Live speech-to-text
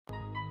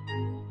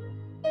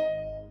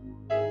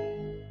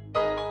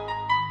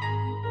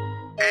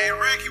Hey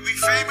Ricky, we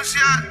famous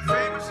yet?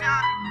 Famous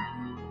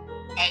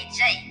yet? Hey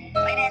Jay,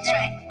 play that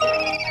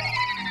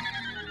track.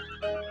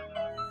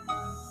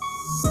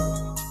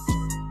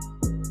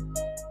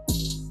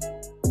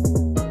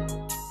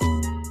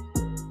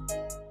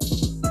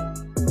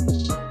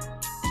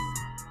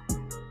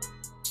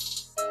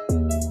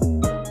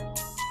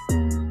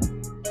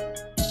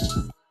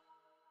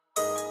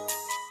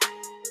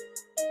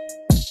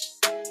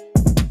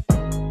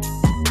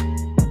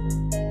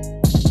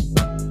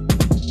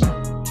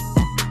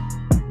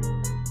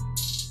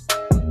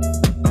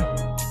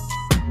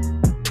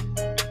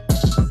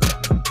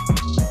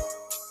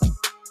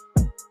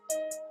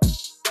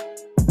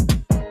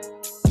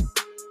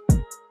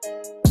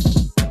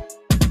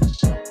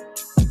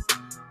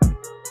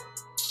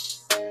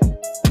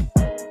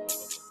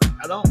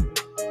 Hello.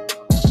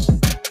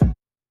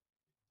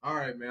 All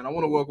right, man. I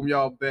want to welcome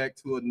y'all back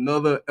to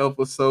another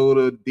episode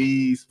of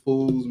These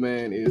Fools,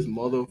 man. It's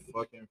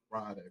motherfucking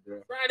Friday,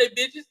 bro. Friday,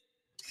 bitches.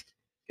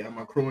 Got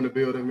my crew in the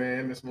building,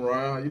 man. Miss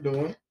Mariah, how you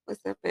doing?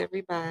 What's up,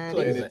 everybody?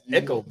 Like it's an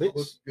echo, bitch.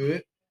 What's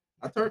good?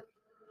 I turned.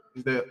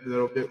 Is that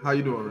okay? How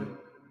you doing, Ray?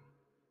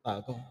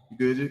 Come on. You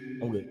good, G?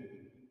 I'm good.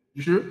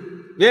 You sure?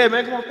 Yeah,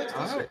 man. Come on, fix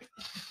All this right.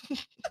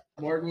 shit.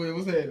 Mark,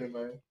 what's happening,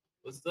 man?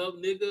 What's up,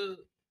 nigga?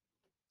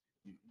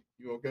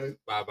 You okay?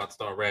 I'm about to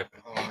start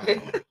rapping. All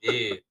right.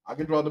 Yeah. I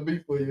can draw the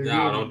beat for you.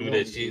 Nah, don't do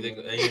that shit.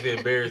 Nigga. Ain't even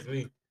embarrass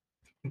me.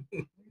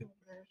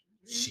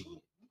 Shit.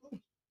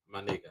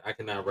 My nigga, I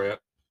cannot rap.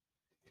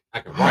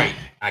 I can write.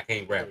 I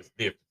can't rap. It's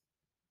different.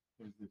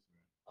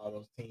 All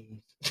those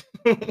teams.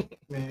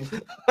 Man.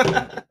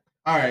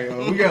 All right,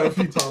 we got a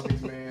few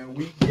topics, man.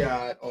 We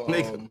got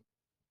Nigga.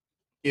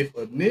 If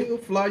a nigga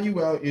fly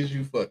you out, is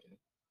you fucking?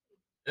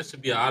 That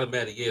should be an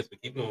automatic yes,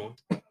 but keep going.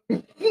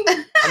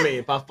 I mean,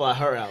 if I fly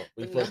her out,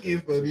 we fuck.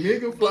 If a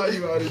nigga fly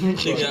you out, is you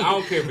Nigga, fucking? I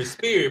don't care if it's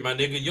spirit, my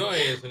nigga. Your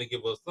ass gonna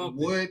give us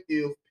something. What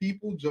if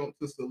people jump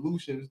to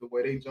solutions the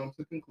way they jump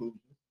to conclusions?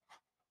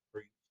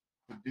 Free.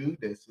 The dude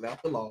that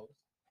slapped the laws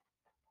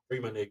Free,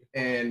 my nigga.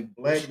 and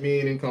black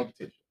men in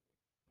competition.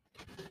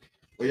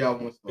 Where y'all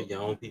want to Be start?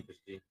 your own people,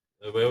 G.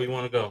 Where we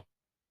want to go?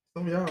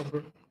 Some of y'all,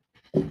 bro.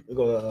 We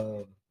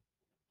go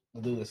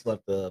the dude that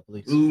slept the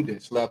police. Dude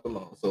that slapped the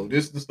law. So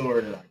this is the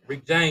story that I got.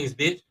 Rick James,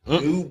 bitch.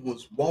 Dude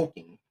was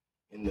walking,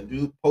 and the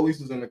dude,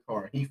 police was in the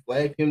car. He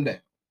flagged him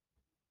down,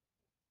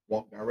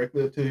 walked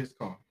directly up to his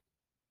car,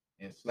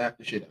 and slapped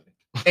the shit out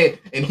of him.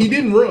 And he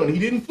didn't run. He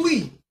didn't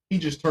flee. He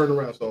just turned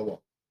around and started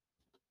walking.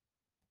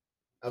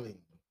 I mean,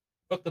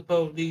 Fuck the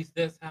police.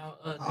 That's how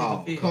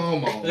Oh, nigga feel.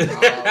 come on,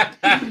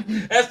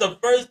 dog. That's the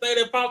first thing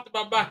that popped in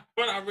my mind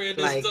when I read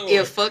this Like, story.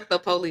 if fuck the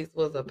police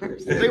was a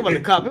person. think about the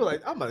cop. People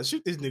like, I'm about to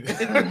shoot this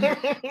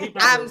nigga.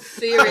 I'm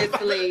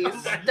seriously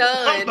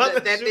stunned about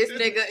to that shoot this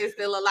this nigga is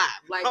still alive.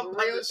 Like, I'm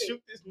about real to shit.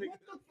 shoot this nigga.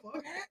 What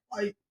the fuck?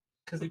 Like,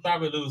 Cause he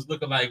probably was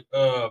looking like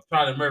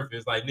Charlie Murphy.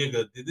 It's like,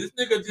 nigga, did this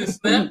nigga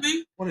just snap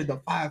me? what did the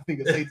 5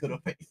 fingers say to the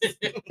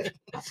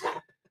face?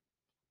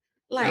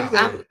 Like,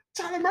 Nah.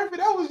 Charlie Murphy,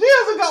 that was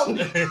years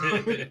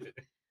ago.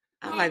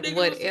 I'm Oh, like, nigga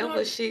was whatever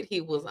smart. shit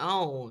he was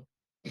on,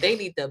 they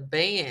need to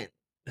ban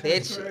that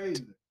That's shit.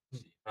 crazy.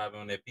 Probably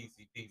on that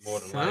PCP more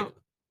than Some- likely.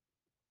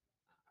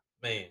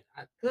 Man,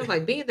 Cause I'm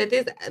like, being that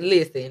this,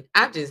 listen,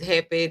 I'm just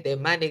happy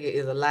that my nigga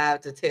is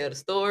alive to tell the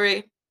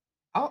story.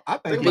 I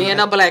think Think Being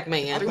about a black I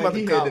man. Think think about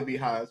he the had cop. to be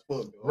high as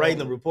fuck. Though.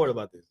 Writing a report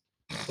about this.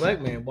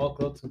 Black man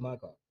walked up to my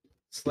car,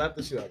 slapped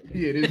the shit out of me.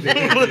 Yeah, this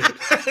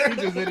nigga. He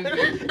just said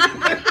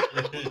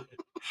his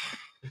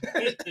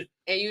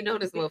And you know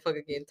this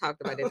motherfucker getting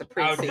talked about at the Oh,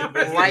 precinct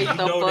definitely. right You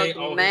the know they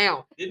fuck on it.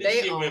 now. This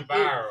They shit on went his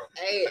viral.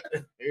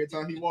 ass. Every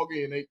time he walk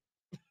in, they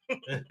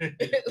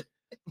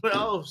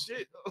Oh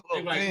shit!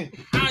 They like, man.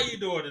 how you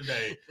doing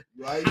today?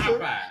 right. High sir?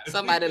 five.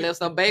 Somebody left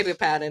some baby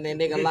powder in that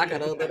nigga locker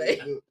the other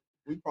day. Look,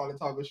 we probably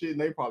talking shit and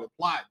they probably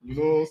plotting. You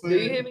know what I'm Do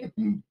saying? you hear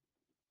me?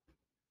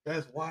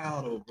 That's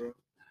wild though, bro.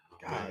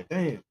 God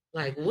damn.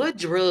 Like, what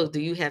drug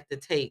do you have to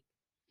take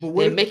But that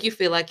what if, make you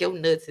feel like your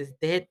nuts is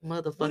that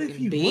what if motherfucking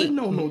he big? wasn't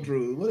on no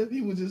drugs? What if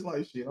he was just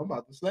like, shit, I'm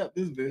about to slap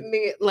this bitch?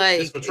 Nigga,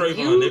 like, It's for Trayvon,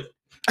 you,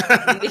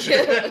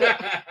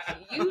 nigga.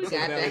 you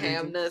got to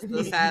have nuts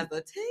the size of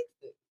Texas.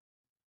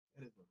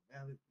 That is a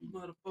valid You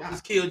God.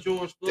 motherfuckers killed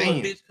George Floyd,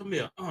 Damn. bitch. Come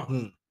here.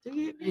 Hmm. Do you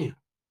hear me? Damn.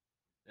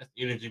 That's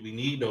the energy we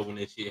need though when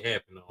that shit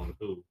happened on the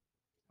food.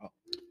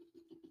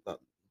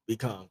 Be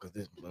calm, cause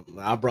this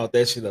when I brought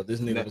that shit up. This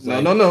nigga was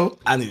like, No.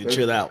 I need to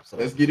chill out. So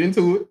Let's get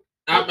into it.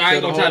 I ain't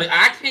Tell gonna the try whole- to.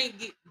 I can't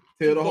get.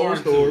 Tell the whole Far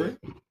into story.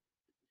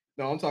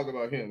 No, I'm talking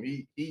about him.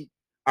 He.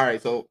 All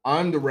right, so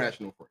I'm the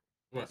rational friend.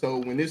 Right. So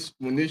when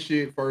this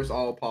shit first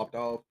all popped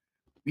off,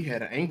 we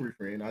had an angry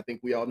friend. I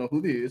think we all know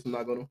who this is. I'm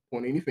not gonna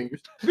point any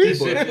fingers.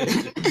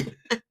 But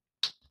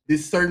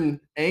this certain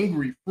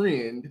angry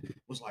friend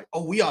was like,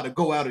 "Oh, we ought to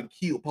go out and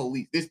kill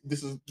police." This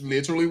is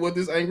literally what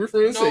this angry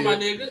friend No, my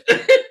said.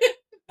 nigga.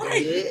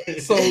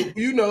 Right. So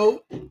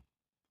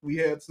we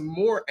had some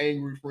more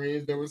angry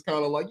friends that was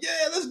kind of like,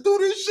 "Yeah, let's do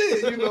this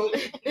shit,"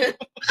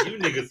 You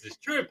niggas is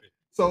tripping.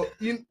 So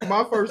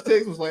my first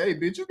text was like, "Hey,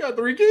 bitch, you got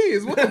 3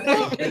 kids. What the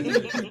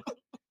fuck?"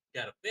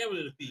 Got a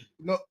family to feed.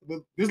 No, but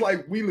it's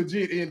like we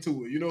legit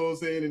into it. You know what I'm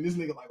saying? And this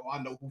nigga like, oh,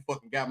 I know who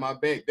fucking got my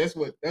back. That's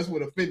what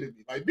offended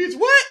me. Like, bitch,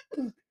 what?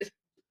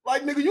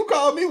 Like, nigga, you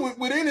call me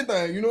with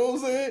anything. You know what I'm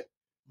saying?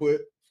 But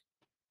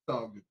it's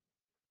all good.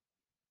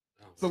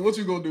 So what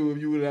you gonna do if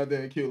you went out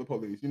there and killed the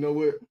police? You know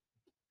what?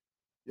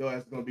 Your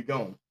ass is gonna be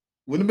gone.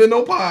 Wouldn't have been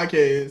no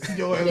podcast.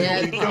 Your ass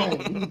is gonna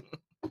be gone.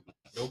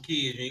 No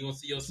kids. You ain't gonna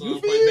see your You son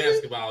feel play me?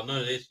 basketball.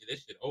 None of that shit. That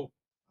shit over.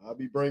 I'll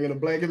be bringing a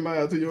black and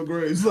mild to your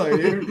grave site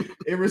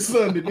every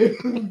Sunday.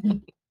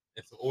 Nigga.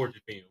 It's an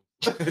orgy film.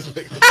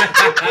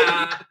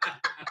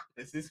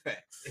 That's his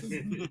facts.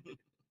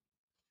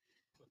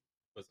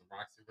 Put some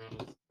Roxy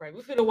Reynolds. Right,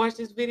 we finna watch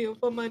this video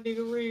for my nigga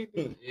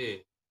Randy. Yeah.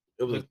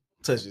 It was a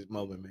touching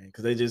moment, man,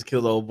 because they just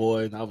killed the old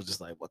boy, and I was just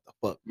like, what the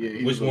fuck? Yeah,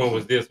 he Which one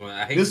was upset. this one?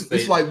 I hate This to say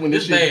it's like when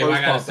this shit babe, first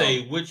I gotta popped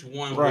say out. which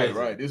one Right, was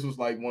right. it? This was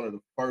like one of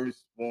the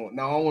first one.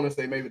 Now I want to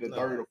say maybe the No.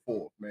 third or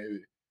fourth, maybe.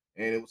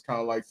 And it was kind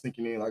of like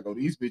sinking in, like, oh,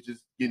 these bitches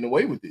getting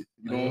away with it.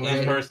 You know what I'm Each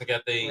saying? person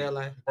got Real their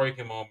life.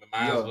 breaking moment.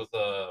 Mine Yeah.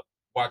 was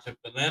watching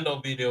Fernando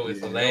video. It's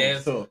Yeah, the that was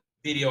last tough.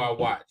 video I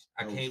watched.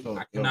 I That was can't tough. I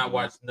That cannot was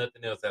watch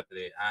nothing else after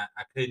that.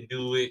 I couldn't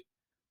do it.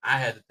 I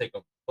had to take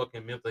a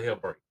fucking mental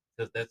health break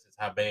because that's just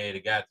how bad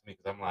it got to me.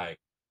 Because I'm like,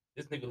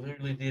 this nigga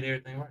literally did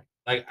everything right.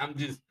 Like I'm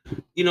just,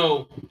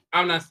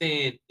 I'm not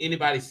saying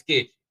anybody's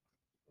sketchy,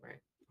 Right.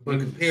 but He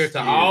was compared to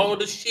scary. all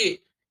the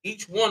shit,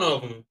 each one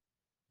of them,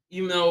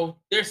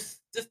 there's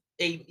just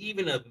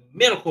even a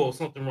medical or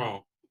something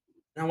wrong.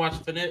 And I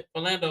watched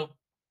Fernando,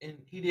 and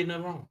he did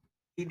nothing wrong.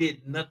 He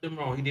did nothing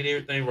wrong. He did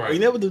everything right. We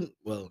never do.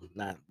 Well,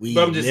 not we.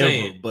 But I'm just never,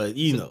 saying. but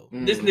you know,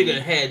 This Mhm. nigga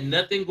had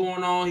nothing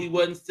going on. He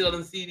wasn't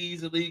selling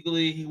CDs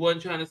illegally. He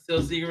wasn't trying to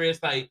sell cigarettes.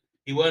 Like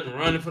he wasn't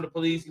running from the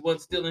police. He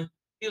wasn't stealing.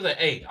 He was like,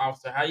 "Hey,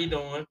 officer, how you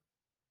doing?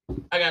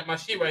 I got my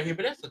shit right here,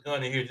 but that's a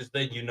gun in here. Just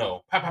letting you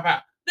know." Pop, pop,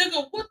 pop.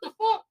 Nigga, what the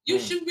fuck? You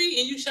shoot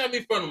me and you shot me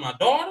in front of my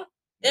daughter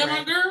and my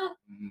Right. girl.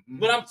 Mhm.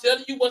 But I'm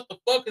telling you what the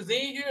fuck is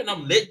in here, and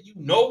I'm letting you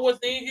know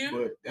what's in here.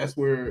 But that's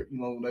where,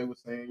 they were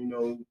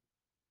saying,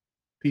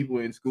 people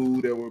in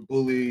school that were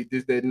bullied,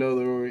 this, that, and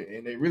other,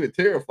 and they really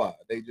terrified.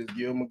 They just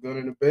give them a gun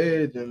and a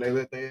badge and they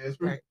let their ass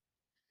free. Right.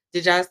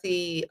 Did y'all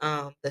see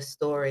the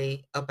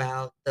story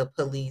about the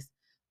police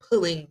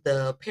pulling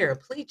the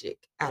paraplegic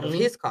out of Mhm.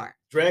 his car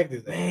dragged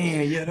his ass.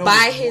 Man, yeah, that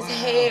by was his wild.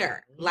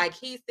 hair? Like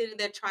he's sitting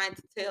there trying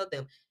to tell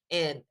them,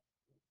 and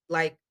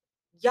like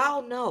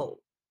y'all know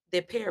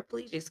that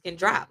paraplegics can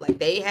drive. Like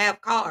they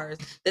have cars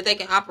that they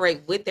can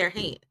operate with their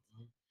hands,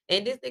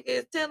 and this nigga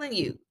is telling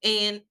you,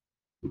 and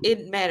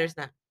it matters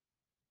not.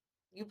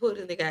 You put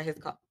a nigga out his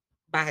car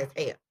by his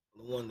hair.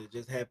 The one that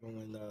just happened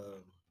when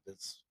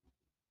this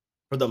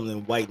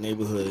predominantly white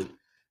neighborhood,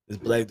 this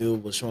black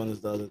dude was showing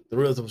the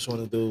realtor was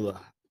showing the dude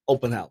an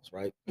open house,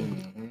 right?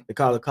 Mhm. They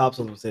called the cops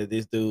on him and said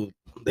this dude,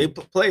 they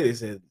played, they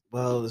said,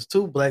 well, there's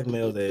two black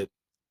males that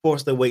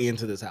forced their way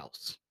into this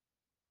house.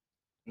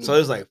 So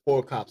there's like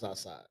 4 cops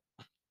outside.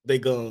 They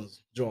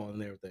guns drawn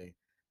and everything,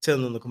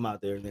 telling them to come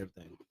out there and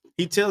everything.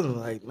 He telling them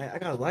like, man, I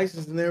got a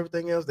license and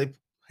everything else. They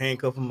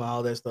handcuff him and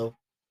all that stuff,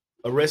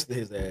 arrested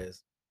his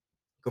ass,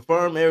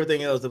 confirmed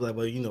everything else. They're like,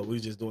 well, we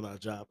just doing our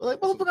job. I'm like,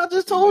 motherfucker, I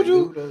just told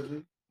you.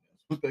 That's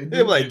what they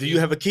They're do. like, do you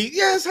have a key?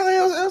 Yes, how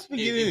else we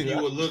get If in?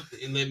 you would look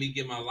and let me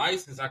get my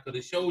license, I could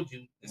have showed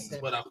you. This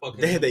is what I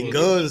fucking. They had do. their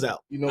guns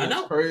out. You know I what's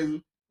know.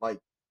 crazy? Like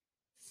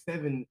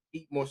 7,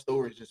 8 more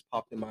stories just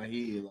popped in my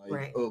head, like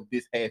Right. of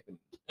this happening.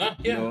 Yeah.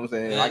 You know what I'm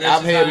saying? And Like that's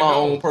I've just had how my it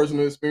own goes.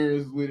 personal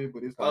experiences with it,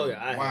 but it's like, Oh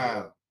yeah,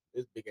 wow.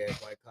 This big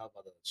ass white cop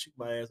about to shoot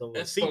my ass over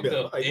That's a fucked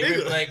seatbelt. up. Like, Every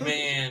nigga. black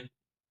man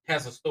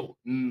has a story.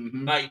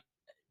 Mhm. Like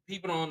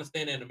people don't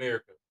understand that in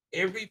America.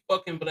 Every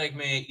fucking black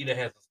man either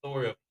has a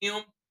story of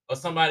him or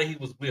somebody he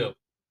was with.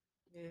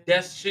 Yeah.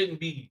 That shouldn't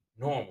be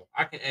normal.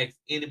 I can ask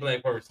any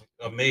black person,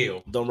 a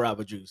male. Don't rob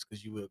a juice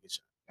because you will get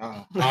shot.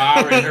 Ah. Oh,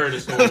 I already heard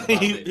a story about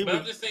He- that. he But I'm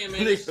was- just saying,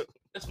 man,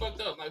 that's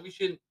fucked up. Like we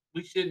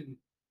shouldn't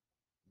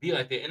be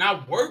like that. And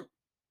I work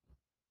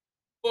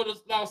for the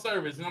law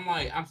service, and I'm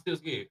like, I'm still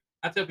scared.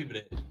 I tell people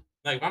that.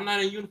 Like, if I'm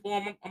not in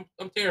uniform,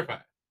 I'm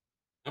terrified.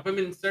 If I'm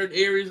in certain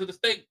areas of the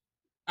state,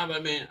 I'm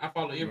like, man, I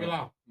follow every Right.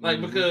 law. Like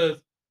Mhm.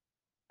 because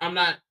I'm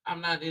not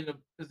in a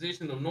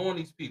position of knowing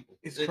these people.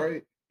 It's It-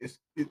 crazy.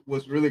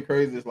 What's really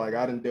crazy is like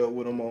I done dealt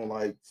with them on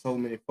like so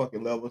many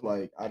fucking levels.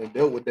 Like I done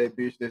dealt with that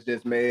bitch that's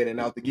just mad and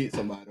out to get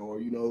somebody, or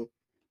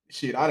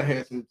shit. I done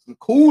had some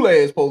cool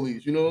ass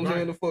police. You know what I'm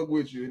saying? To fuck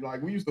with you. And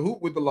like we used to hoop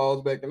with the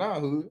laws back in our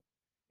hood,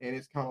 and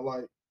it's kind of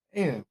like,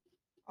 damn,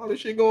 all this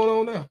shit going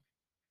on now.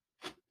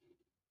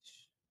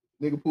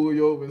 Nigga pull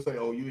you over and say,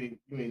 "Oh, you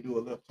ain't do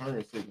a left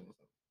turn signal."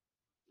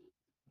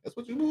 That's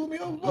what you pulled me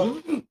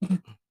over for.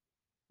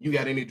 You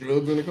got any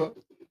drugs in the car?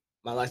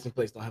 My license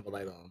plates don't have a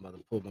light on. I'm about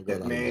to pull my gun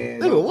That out. man,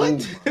 Nigga, oh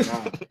what? my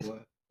God, boy.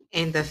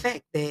 And the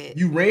fact that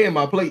You ran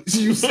my plates.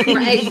 You said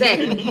Right,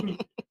 exactly. You ain't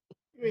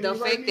the even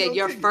write fact me that no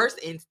your ticket. first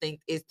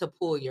instinct is to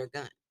pull your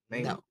gun.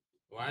 Man, No.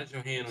 Why is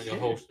your hand on your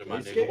Scared. holster, my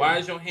They nigga? scared. Why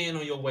is your hand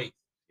on your waist?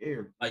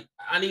 scared. Like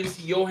I need to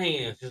see your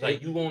hands, just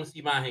like you want to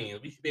see my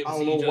hands. We should be able I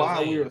to don't see each know other's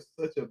why hands.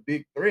 we're such a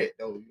big threat,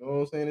 though. You know what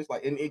I'm saying? It's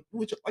like, and it,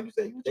 with your, like you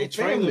said, you with They your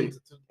train family,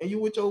 them. and you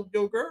with your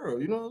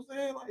girl. You know what I'm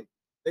saying? Like,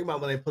 Think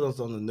about when they put us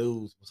on the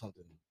news or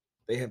something.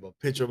 They have a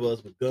picture of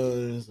us with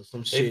guns or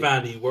some They shit.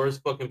 found the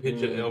worst fucking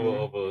picture ever Mhm.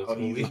 of us. Oh,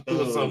 when he's we a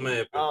was so thug.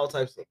 mad. All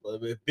types of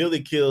stuff. If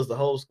Billy kills the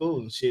whole school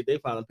and shit, they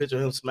found a picture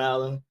of him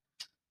smiling,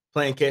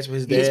 playing catch with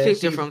his His dad.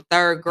 picture he's- from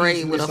 3rd grade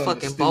he's with a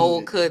fucking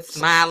bowl misunderstood. cut,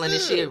 smiling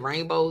and shit,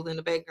 rainbows in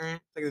the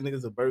background. Think the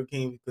niggas a Burger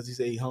King because he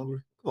said he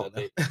hungry. Come on,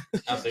 now.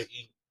 Out there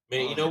eating.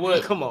 Man, you know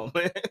what? Come on,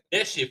 man.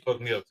 That shit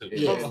fucked me up too.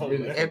 Yeah, Come on,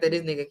 really. man. After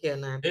this nigga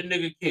killed 9. That nigga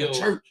In a killed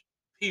church.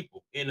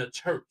 people in a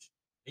church.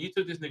 And you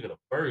took this nigga to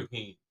Burger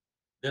King.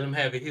 Let him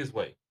have it his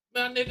way.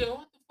 Man, nigga,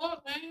 what the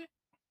fuck, man? You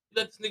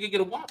let this nigga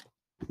get a Whopper.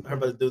 I heard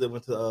about the dude that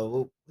went to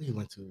what he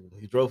went to.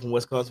 He drove from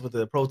Wisconsin, went to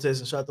the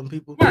protest and shot them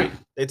people. Right.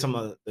 They talking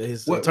about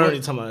his attorney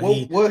talking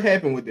about what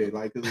happened with that?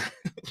 Like, 'cause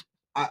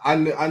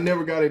I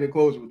never got any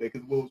closure with that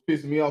because what was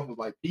pissing me off was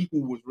like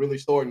people was really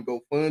starting to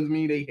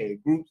GoFundMe. They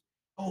had groups.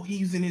 Oh,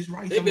 he's in his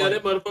rights. They I'm bailed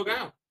like, that motherfucker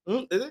out.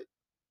 Is it?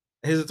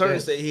 His attorney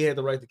Yes. said he had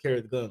the right to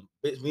carry the gun.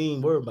 Bitch, we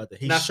ain't worried about that.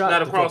 He Not shot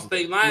the across fucking-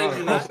 state lines. not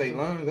you across know? state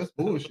lines. That's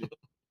bullshit.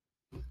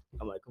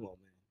 I'm like, come on,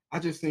 man. I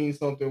just seen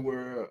something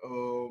where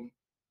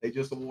they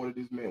just awarded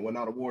this man. Well,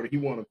 not awarded. He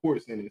won a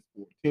court sentence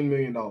for $10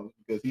 million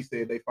because he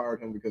said they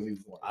fired him because he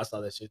was white. I saw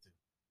that shit too.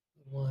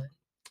 What?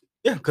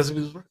 Yeah, because he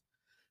was right.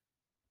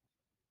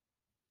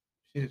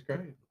 Shit is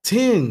crazy.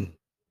 10.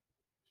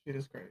 Shit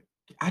is crazy.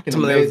 I can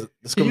Some of that was imagine. Can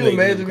you discriminating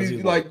imagine because me he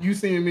was like white. you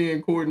seeing me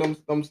in court and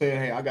I'm saying,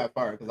 hey, I got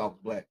fired because I was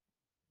black.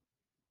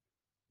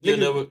 You'll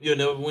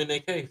never win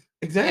that case.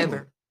 Exactly.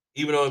 Ever.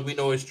 Even though we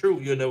know it's true,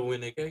 you'll never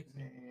win that case.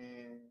 Man.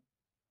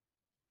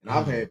 And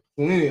I've had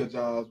plenty of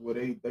jobs where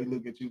they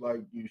look at you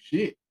like you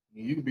shit.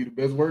 And you could be the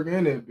best worker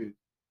in that bitch.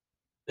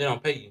 They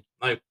don't pay you.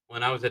 Like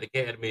when I was at the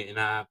academy and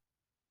I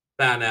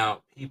found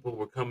out people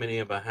were coming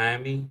in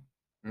behind me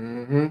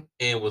Mm-hmm.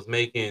 and was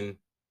making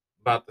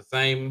about the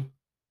same.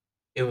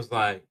 It was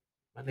like,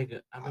 my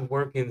nigga, I've been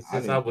working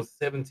since I was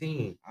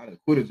 17. I done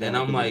quit a job. And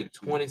I'm like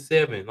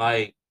 27.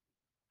 Like,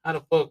 how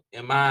the fuck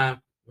am I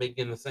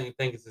making the same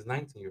thing as this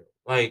 19-year-old?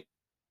 Like,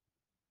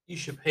 you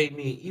should pay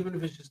me, even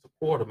if it's just a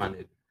quarter, my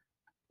nigga.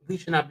 We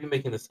should not be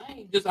making the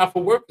same just off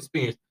of work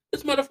experience.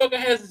 This motherfucker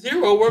has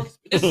 0 work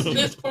experience.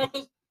 This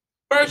fucker's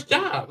first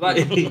job.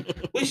 Like,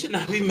 we should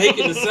not be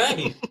making the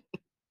same.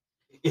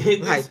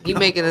 Like you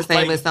making the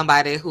same Like- as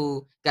somebody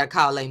who got to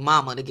call their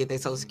mama to get their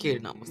social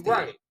security number. still.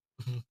 Right.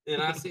 And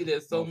I see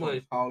that so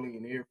much. Calling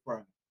in every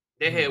Friday.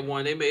 They had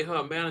one, they made her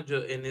a manager,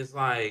 and it's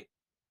like,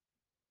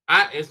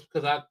 it's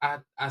because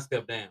I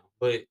stepped down,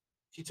 but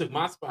she took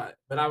my spot.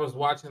 But I was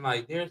watching,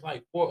 like, there's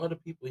like 4 other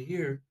people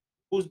here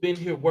who's been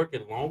here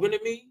working longer than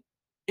me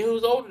and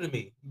who's older than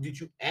me. Did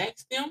you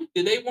ask them?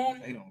 Did they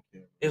want They it? don't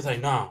care. It's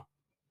like, nah.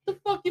 The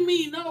fuck you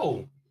mean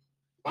no?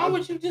 Why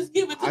would you just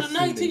give it to I the seen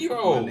it,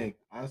 19-year-old? my nigga.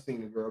 I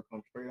seen the girl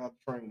come straight out of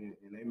training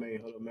and they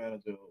made her the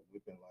manager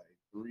within like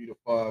 3 to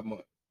 5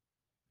 months.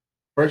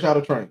 Fresh out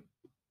of training.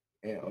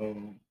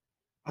 And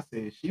I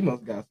said she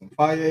must got some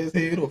fire ass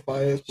head or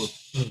fire ass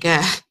pussy.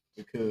 God.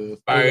 Because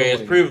Fire ain't no ass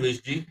way.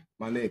 privilege, G.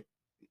 My nigga.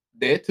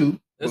 That too.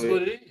 That's but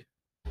what it is.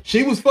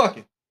 She was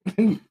fucking.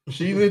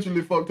 She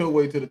literally fucked her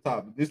way to the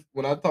top. This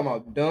when I talk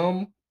about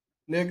dumb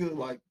nigga,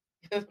 like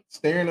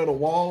staring at a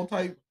wall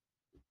type,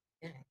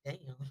 God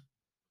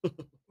damn.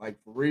 like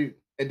for real.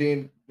 And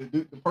then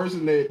the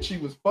person that she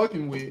was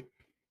fucking with,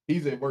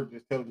 he's at work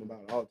just telling me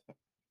about it all the time.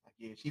 Like,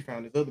 yeah, she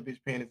found this other bitch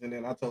panties in there,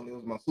 and I told her it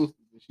was my sister's,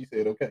 and she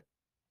said okay.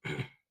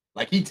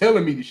 Like he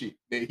telling me the shit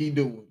that he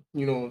doing,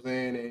 you know what I'm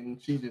saying,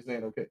 and she just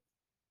saying okay.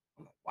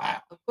 I'm like,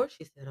 wow, Of course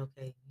she said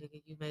okay.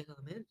 Nigga, you made her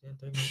a manager in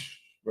 3 months.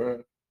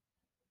 bro.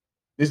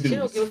 This She dude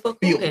don't was give a fuck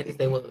who filthy. panties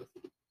they was.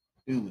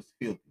 Dude was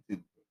filthy too.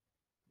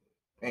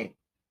 Damn.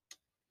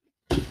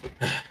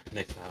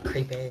 Next time.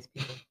 Creep ass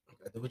people.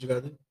 Gotta do what you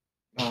gotta do.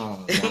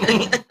 Oh,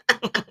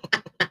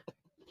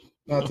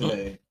 not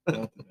today.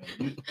 Not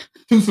today.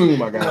 Too soon,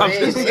 my guy. I'm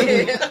just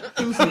saying.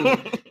 Too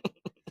soon.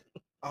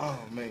 Oh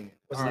man.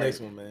 What's All the right. next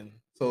one, man?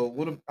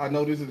 So I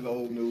know this is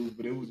old news,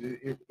 but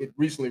it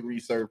recently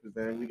resurfaced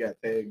and we got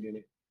tagged in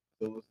it.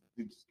 So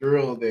it's this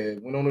girl that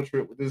went on a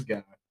trip with this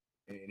guy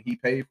and he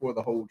paid for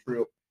the whole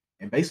trip.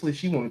 And basically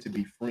she wanted to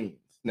be friends.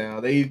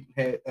 Now they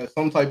had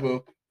some type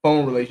of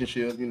phone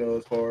relationship, you know,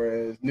 as far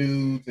as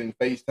nudes and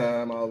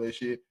FaceTime, all that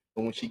shit.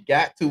 But when she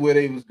got to where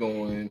they was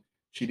going,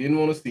 she didn't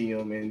want to see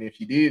him. And if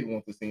she did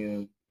want to see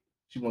him,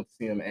 she wanted to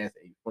see him as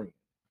a friend.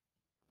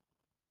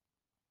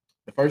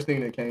 The first thing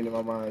that came to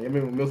my mind, you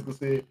remember when Mystical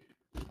said,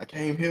 I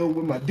came here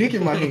with my dick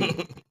in my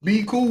hand.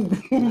 Be cool.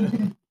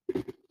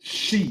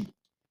 She.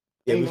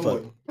 Yeah, we Ain't no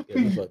way. fucking.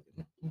 Yeah, we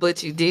fucking.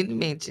 But you didn't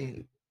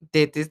mention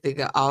that this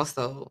nigga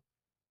also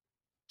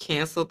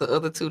canceled the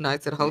other 2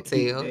 nights at the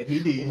hotel, That he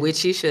did.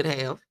 which he should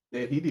have,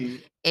 That he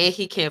did. and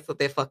he canceled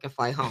that fucking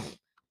flight home,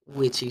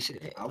 which he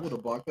should I have. would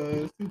have blocked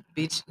her ass too.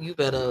 Bitch, you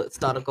better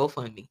start a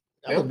GoFundMe.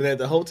 I would have been at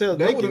the hotel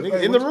That naked, would've- nigga,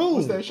 hey, in the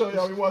what's that room. show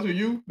y'all be watching?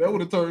 You? That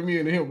would have turned me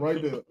into him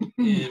right there.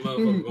 Yeah,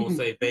 motherfucker gonna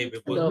say,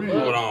 baby, what's No,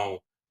 going on?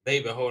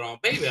 Baby, hold on,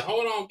 bitch.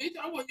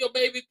 I want your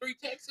baby 3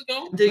 texts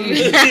ago. Do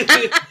you?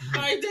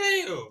 Like,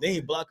 damn. Then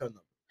he block her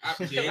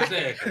number. Yeah,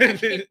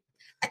 exactly.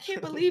 I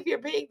can't believe you're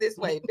being this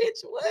way, bitch.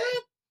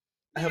 What?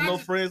 I have no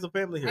friends or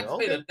family I here. just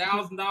Okay. paid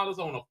 $1,000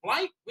 on a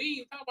flight. We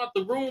ain't talking about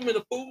the room and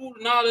the food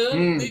and all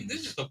that.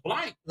 This is a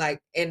flight. Like,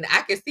 and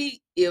I can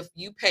see if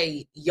you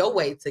paid your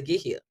way to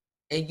get here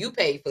and you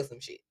paid for some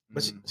shit.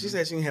 But she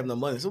said she didn't have no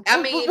money. So I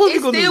what- mean, what it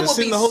you gonna do? still Just would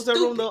sit in be the hotel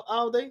room stupid.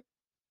 all day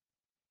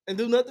and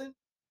do nothing?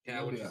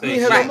 Yeah, what you You say?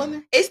 ain't have Right. no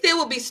money? It still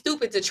would be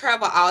stupid to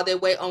travel all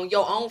that way on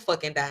your own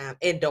fucking dime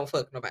and don't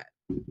fuck nobody.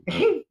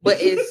 But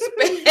That is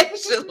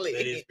especially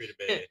pretty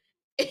bad.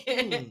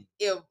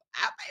 if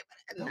I pay for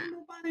that. Don't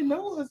nobody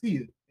know us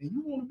here. And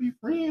you want to be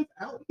friends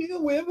out here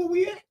wherever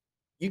we at?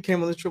 You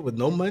came on this trip with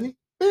no money?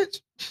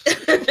 Bitch.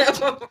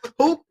 Nah.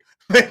 Who?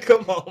 Man,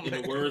 come on, In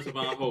man. the words of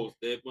our host,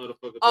 that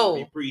motherfucker Oh,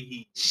 be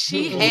preheat.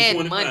 She had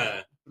money.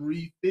 25.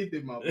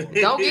 350, my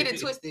boy. Don't get it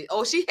twisted.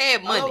 Oh, she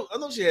had money. I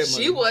know she had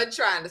money. She wasn't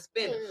trying to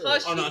spend Yeah. her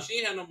Oh no, shit. she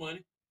ain't had no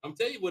money. I'm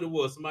telling you what it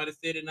was. Somebody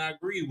said it and I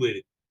agree with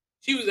it.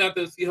 She was out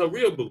there to see her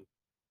real boo.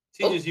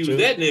 She Oh, just used true,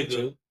 that nigga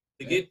true.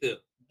 to get there.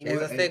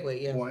 There's a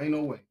segue, yeah. Boy, ain't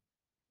no way.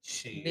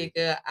 Shit.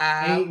 Nigga,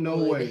 I Ain't no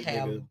would way,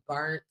 have nigga.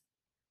 burnt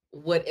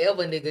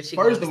whatever nigga she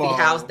First First of to see all,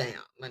 house down,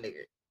 my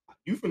nigga.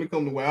 You finna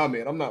come to where I'm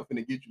at. I'm not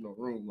finna get you no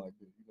room like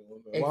this. You know what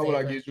I'm saying? Why would I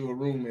Exactly. get you a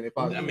room? And if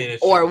I, I mean,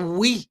 it's Or true.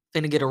 we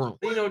finna get a room.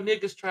 You know,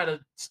 niggas try to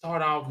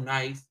start off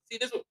nice. See,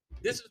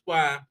 this is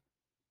why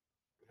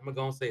I'm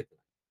gonna say it.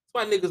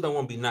 That's why niggas don't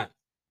want to be nice.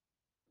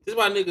 This is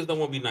why niggas don't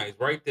want to be nice.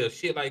 Right there,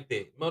 shit like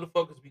that.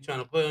 Motherfuckers be trying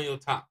to play on your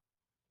top.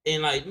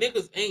 And like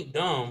niggas ain't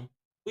dumb.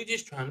 We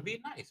just trying to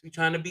be nice. We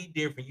trying to be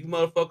different. You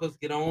motherfuckers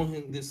get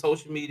on this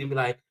social media and be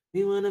like,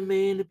 we want a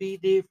man to be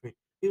different.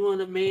 We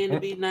want a man to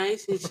be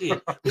nice and shit.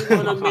 We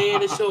want a man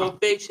to show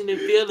affection and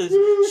feelings.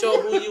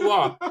 Show who you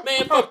are.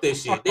 Man, fuck that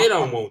shit. They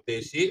don't want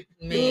that shit.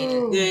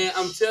 Man. Yeah,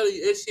 I'm telling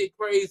you, that shit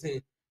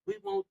crazy. We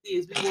want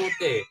this, we want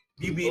that.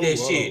 You be that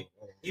shit.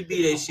 You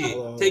be that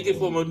shit. Take it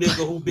from a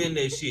nigga who been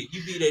that shit.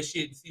 You be that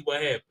shit and see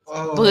what happens.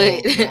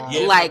 But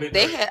Yes, I've like been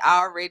they great. had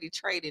already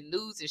traded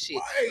news and shit.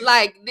 Right.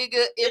 Like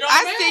nigga, if don't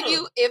I send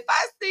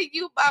matter.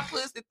 you my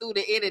pussy through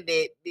the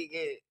internet,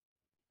 nigga.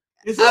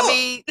 It's I up.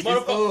 mean,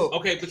 Motherfucker. up.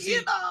 Okay, but see,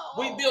 you know,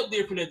 we built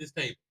different at this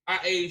table. Our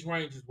age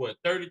range is what,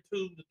 32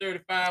 to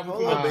 35?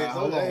 Hold on, bitch.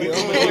 Hold on. Hey, We hold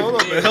from a on,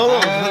 different hold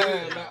on,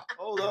 era. man.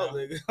 Hold on,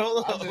 nigga.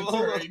 Hold I on, just hold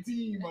turned on.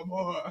 18, my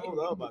boy. Hold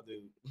up, my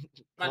dude.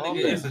 My Calm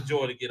nigga, down. it's a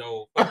joy to get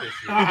old. Fuck this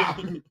shit.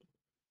 In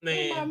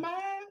Man, my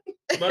mind.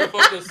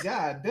 motherfuckers,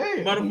 God damn.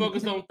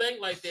 motherfuckers don't think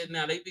like that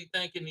now. They be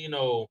thinking, you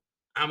know,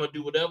 I'm gonna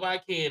do whatever I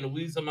can to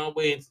weave some my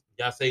way.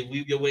 Y'all say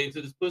weave your way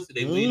into this pussy.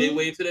 They weave their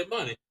way into that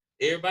money.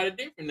 Everybody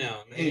different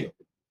now, man.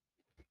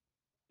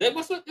 Damn.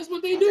 That's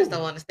what they I do. just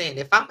don't understand.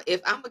 If I'm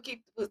gonna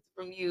keep the pussy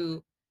from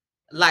you,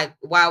 like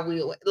while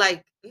we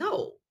like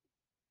no.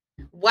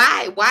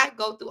 Why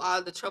go through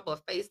all the trouble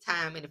of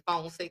FaceTime and the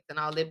phone sex and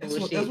all that That's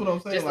bullshit? what I'm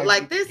saying. Just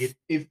like this. Get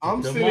if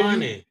I'm the sending you,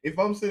 money. if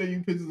I'm sending you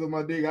pictures of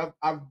my dick,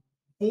 I'm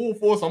full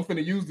force. I'm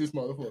finna use this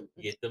motherfucker.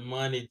 Get the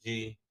money,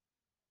 G.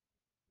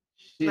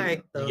 Shit.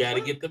 Like the You gotta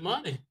fuck? get the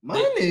money.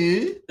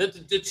 money.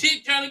 The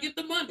chick trying to get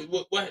the money.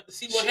 What?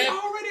 See what She happened,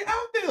 already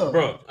out there,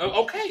 bro?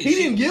 Okay, He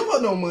didn't give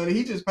her no money.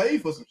 He just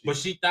paid for some shit. but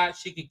she thought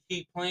she could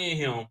keep playing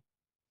him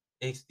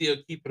and still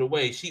keep it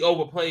away. She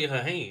overplayed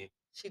her hand.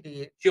 She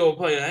did. She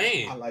overplayed her I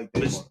hand. like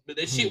But, that. Mark. but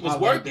that shit I was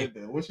like working. that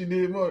there. What she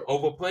did, Mark?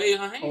 Overplayed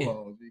her hand. Hold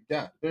on, G.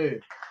 God damn.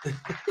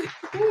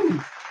 Woo.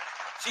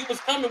 She was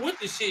coming with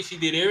the shit. She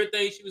did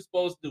everything she was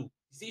supposed to do. You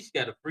see, she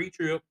got a free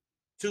trip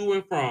to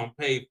and from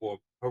paid for.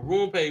 Her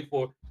room paid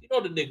for. You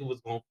know the nigga was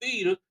gonna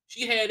feed her.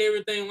 She had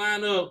everything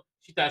lined up.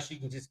 She thought she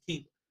can just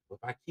keep. If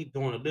I keep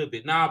doing a little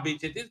bit, nah,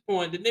 bitch. At this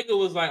point, the nigga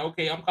was like,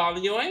 "Okay, I'm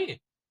calling your hand.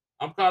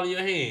 I'm calling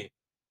your hand.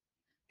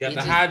 Got He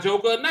the just- high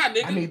joker or not,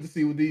 nigga?" I need to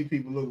see what these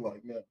people look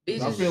like now.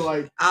 'Cause I Bitches feel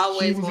like she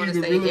always was want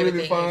either to say really, really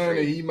everything fine ain't and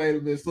free. he might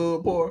have been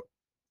subpar.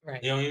 Right.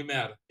 It don't even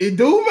matter. It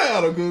do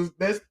matter because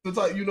that's the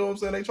type, you know what I'm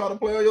saying? They try to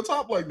play on your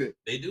top like that.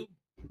 They do.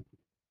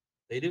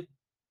 They do.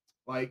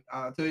 Like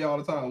I tell you all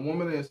the time, a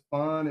woman that's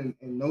fine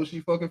and knows she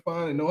fucking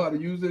fine and know how to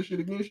use that shit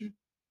against you,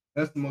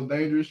 that's the most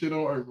dangerous shit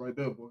on earth right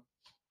there, boy.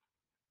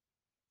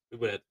 We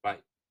would have to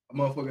fight. A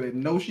motherfucker that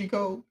knows she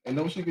cold and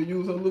knows she can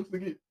use her looks to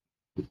get.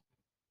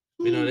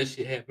 You know, that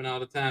shit happen all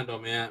the time, though,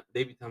 man.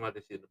 They be talking about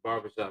this shit in the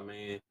barbershop,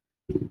 man.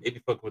 They be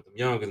fucking with them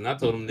youngers. And I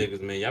told them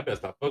niggas, man, y'all better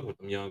stop fucking with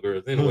them young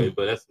girls anyway,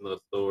 but that's another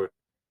story.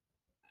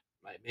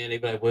 Like, man, they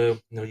be like, well,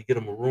 you know, you get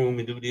them a room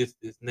and do this,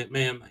 and that.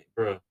 Man, I'm like,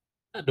 bro, I'm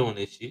not doing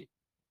this shit.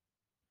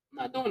 I'm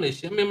not doing this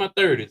shit. I'm in my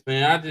 30s,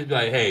 man. I just be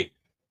like, hey,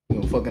 You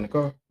gonna fuck in the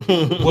car?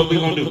 what we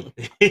gonna do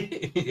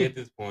at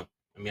this point?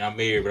 I mean, I'm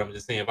married, but I'm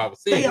just saying, if I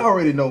was They single,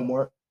 already know,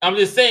 Mark. I'm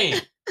just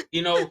saying,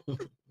 you know,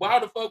 why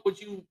the fuck would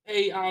you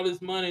pay all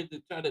this money to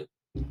try to?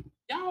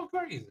 Y'all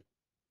crazy.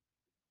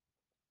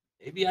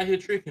 They be out here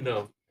tricking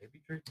though. They be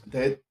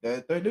tricking.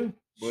 That they do.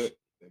 But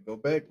they go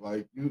back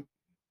like you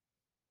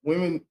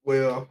women,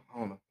 well, I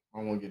don't know. I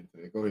don't want to get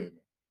into that. Go ahead,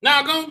 man.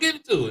 Now go and get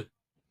into it.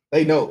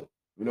 They know.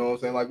 You know what I'm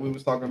saying? Like we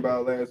was talking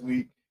about last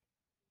week.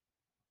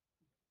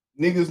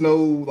 niggas know,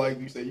 like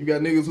you said, you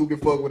got niggas who can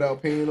fuck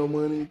without paying no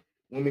money.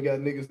 Women got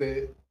niggas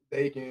that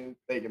they can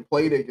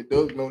play, they can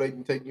duck, know they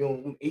can take you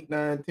on 8,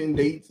 9, 10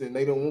 dates and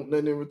they don't want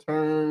nothing in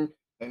return.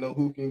 They know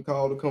who can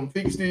call to come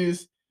fix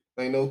this.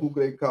 They know who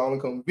they call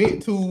and come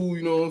vent to,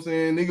 you know what I'm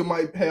saying? Nigga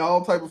might have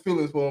all type of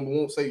feelings for him, but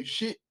won't say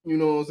shit, you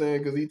know what I'm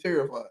saying? Because he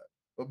terrified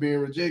of being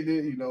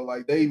rejected, you know,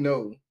 like they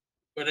know.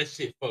 But that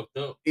shit fucked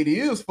up. It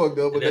is fucked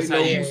up, but And they that's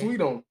know how you- who's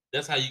sweet on.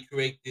 That's how you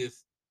create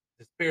this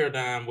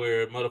paradigm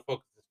where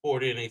motherfuckers is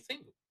 40 and ain't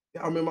single.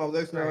 I remember I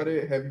was asking all Right.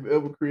 that. Have you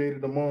ever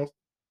created a monster?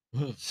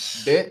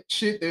 That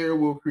shit there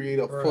will create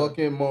a Bruh.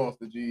 fucking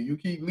monster, G. You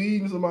keep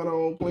leading somebody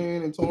on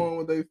playing and toying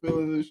with their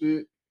feelings and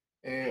shit.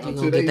 And You until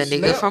gonna they get the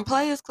nigga snap, from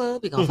Players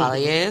Club. He gonna follow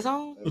your ass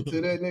on.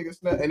 until that nigga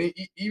snap. And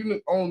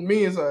even on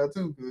men's side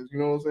too, because you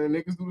know what I'm saying,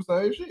 niggas do the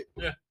same shit.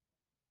 Yeah.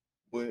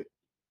 But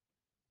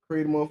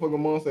create a motherfucking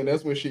monster, and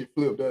that's when shit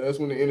flipped. That's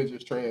when the energy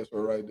just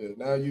transfer right there.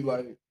 Now you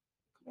like,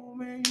 come on,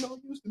 man, you know,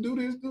 you used to do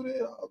this, do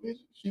that. Oh, bitch,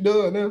 she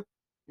done now,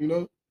 you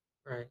know.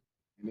 Right.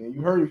 And then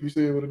you heard if you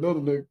said it with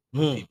another nigga.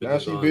 People Now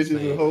just she don't bitches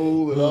understand, and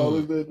hoes and all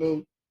Mm. this, that,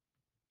 no.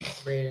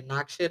 Ready to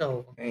knock shit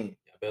over. Damn. Y'all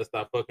better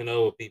stop fucking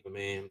over people,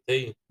 man. I'm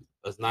telling you,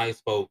 us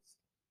nice folks.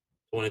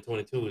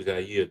 2022 is our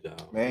year,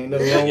 dog. Man, ain't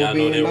nothing Yeah. wrong Y'all with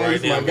know being that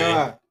nice, right now, my man.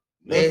 God.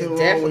 There's Nothing wrong with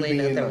definitely being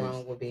nothing nice.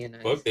 wrong with being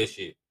nice. Fuck that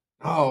shit.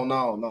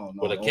 No.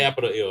 With a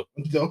capital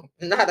F. Don't.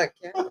 Not a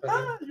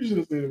capital. You should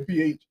have said a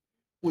PH.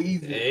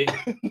 Please. Hey,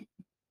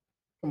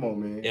 Come on,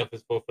 man. F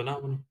is for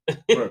phenomenal.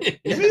 Bruh,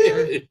 you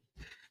feel me?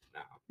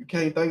 Nah. You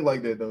can't think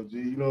like that though, G.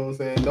 You know what I'm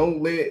saying?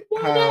 Don't let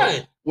Why how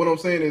not? what I'm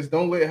saying is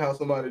don't let how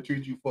somebody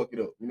treats you fuck it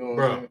up. You know what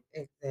Bruh. I'm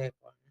saying?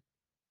 Exactly.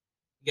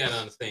 You gotta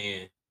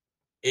understand,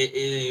 it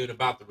ain't even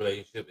about the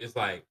relationship. It's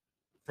like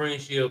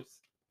friendships,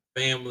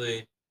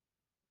 family,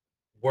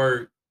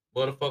 work.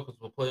 Motherfuckers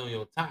will play on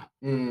your top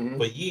Mm-hmm.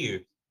 for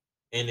years.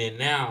 And then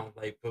now,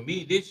 like for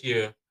me this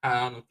year,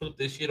 I done flip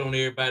this shit on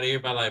everybody.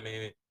 Everybody like,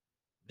 man,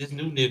 this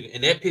new nigga,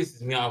 and that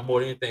pisses me off more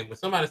than anything. When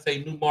somebody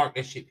say new Mark,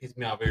 that shit pisses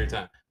me off every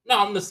time. No,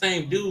 I'm the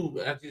same dude.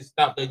 I just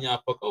stopped letting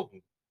y'all fuck over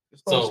me.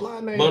 Start So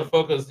sliding there.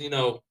 motherfuckers, you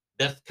know,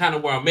 that's kind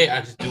of where I'm at.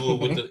 I just do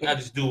it with I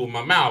just do it with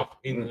my mouth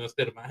Mm.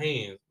 instead of my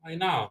hands. Like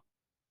no,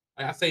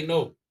 like I say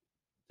no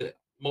to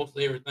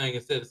mostly everything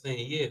instead of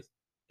saying yes.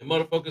 And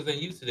motherfuckers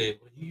ain't used to that.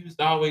 You used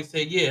to always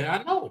say yeah.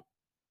 I know,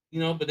 you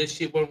know, but that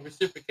shit wasn't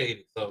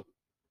reciprocated. So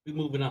we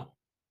moving on.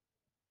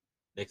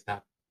 Next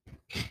topic.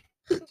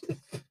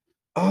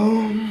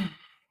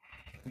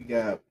 We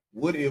got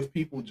what if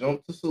people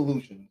jump to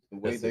solutions the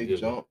way That's a they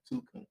good one. jump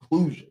to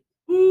conclusions?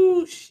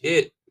 Ooh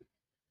shit.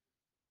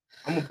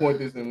 I'm gonna point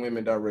this in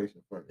women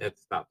direction first. You have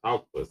to stop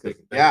talking for a 'Cause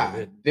second.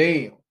 God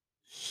damn.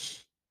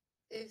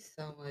 It's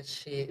so much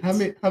shit.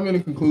 How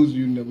many conclusions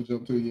you never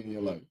jump to in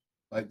your life?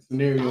 Like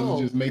scenarios Oh,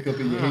 you just make up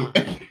in your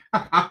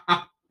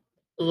head.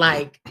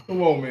 Like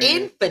Come on, man.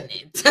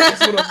 infinite.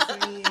 That's what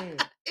I'm saying.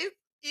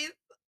 It's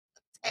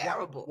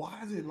terrible.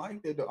 Why is it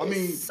like that though? I It's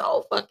mean,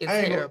 so fucking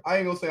I terrible.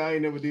 ain't gonna say I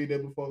ain't never did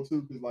that before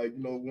too, because like you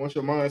know, once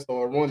your mind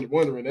start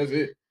wondering, that's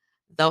it.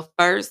 The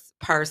first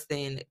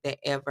person that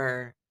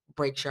ever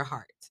breaks your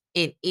heart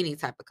in any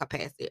type of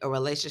capacity, a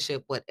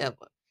relationship,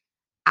 whatever,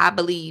 I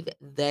believe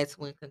that's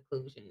when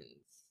conclusions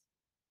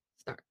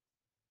start.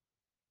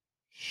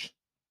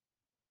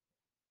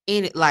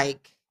 In it,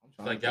 like I'm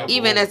trying Like to y'all think.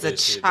 even born as with a that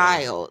shit, though.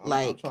 child, I'm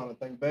like trying to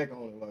think back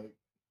on it. Like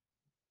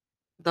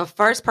the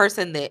first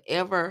person that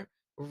ever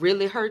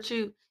really hurt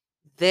you,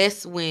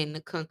 that's when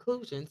the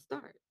conclusion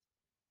starts.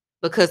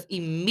 Because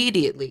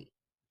immediately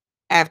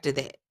after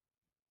that,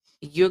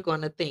 you're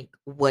gonna think,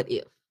 what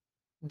if?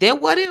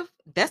 Then what if?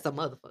 That's a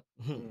motherfucker.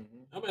 mhm.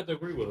 I'm gonna have to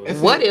agree with her. That's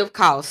What it. if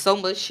caused so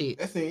much shit?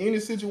 That's in any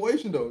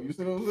situation though. You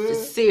see what I'm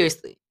saying?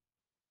 Seriously.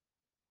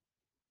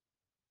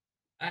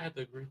 I have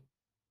to agree.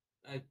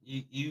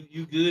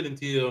 You good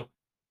until,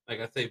 like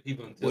I say,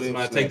 people until What if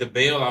somebody take the snap?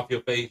 veil off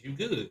your face. You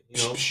good. You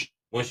know,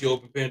 once you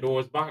open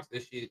Pandora's box,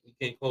 that shit you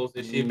can't close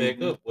that shit back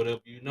Mhm. up.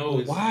 Whatever you know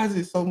But is why is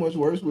it so much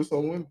worse with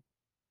some women?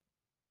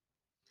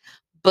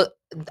 But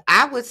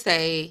I would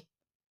say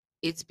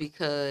it's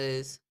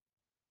because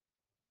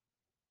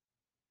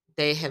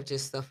they have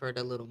just suffered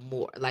a little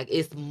more. Like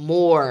it's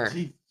more,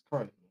 Jesus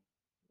Christ.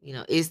 you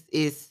know,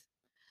 it's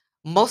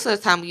most of the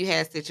time when you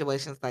have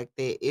situations like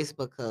that, it's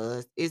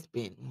because it's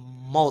been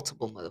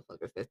multiple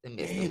motherfuckers that's been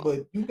messed Yeah, them up.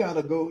 but you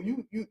gotta go.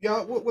 You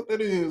y'all what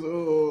that is?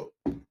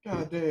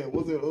 God damn,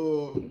 was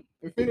it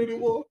Infinity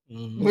War?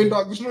 When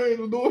Doctor Strange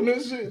was doing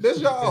that shit, that's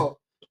y'all.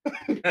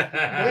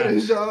 That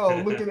is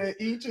y'all looking at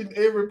each and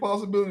every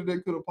possibility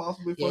that could have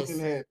possibly fucking Yes.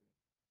 happened.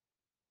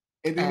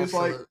 And then it's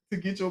like Absolute. to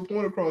get your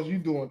point across, you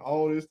doing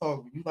all this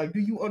talking. You like, do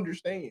you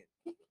understand?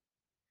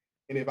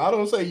 And if I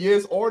don't say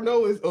yes or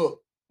no, it's up.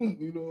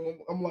 You know,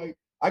 I'm like,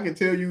 I can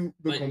tell you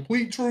the Like-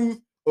 complete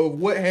truth of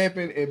what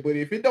happened, but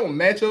if it don't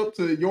match up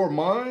to your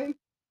mind,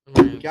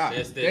 Right. God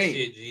that's that damn.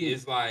 shit, G.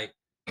 It's like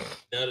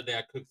the other day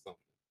I cooked something,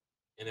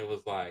 and it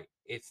was like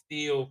it's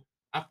still.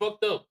 I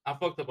fucked up. I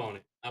fucked up on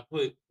it.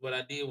 What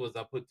I did was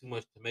I put too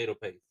much tomato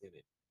paste in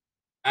it.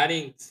 I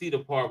didn't see the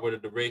part where the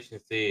direction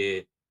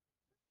said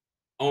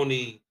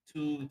only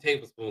 2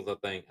 tablespoons, I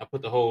think. I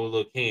put the whole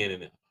little can in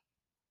there.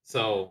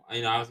 So, I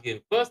was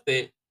getting fussed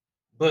at,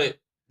 but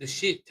the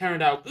shit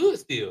turned out good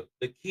still.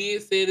 The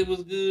kids said it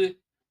was good.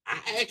 I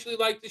actually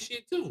liked the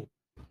shit too.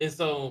 And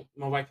so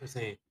my wife was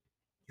saying,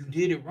 you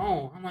did it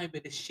wrong. I'm like,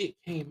 but the shit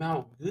came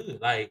out good.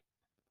 Like,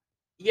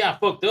 yeah, I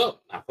fucked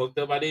up.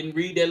 I didn't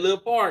read that little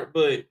part,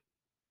 but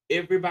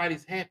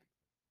everybody's happy.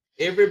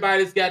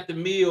 Everybody's got the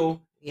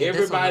meal. Yeah,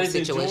 that's one of those Everybody's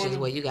enjoying situations it.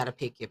 where you gotta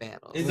pick your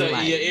battles. And so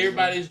Like, yeah,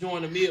 everybody's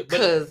enjoying the meal. But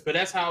 'Cause-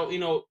 that's how,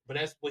 but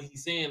that's what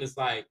he's saying. It's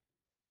like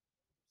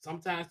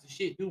sometimes the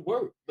shit do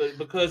work, but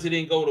because it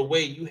didn't go the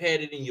way you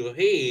had it in your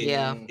head,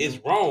 Yeah. it's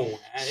wrong.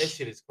 That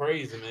shit is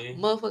crazy, man.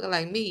 motherfucker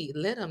like me,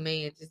 let a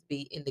man just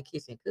be in the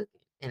kitchen cooking,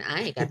 and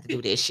I ain't got to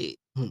do that shit.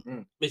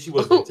 But she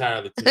wasn't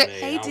entirely too mad.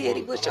 Hey, I don't Teddy,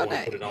 wanna- what's I don't your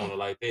wanna put it name? on her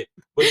like that.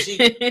 But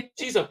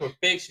she's a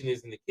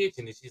perfectionist in the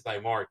kitchen, and she's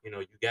like, Mark,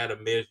 you gotta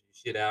measure your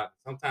shit out.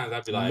 Sometimes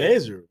I'd be like,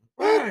 Measure.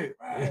 Right.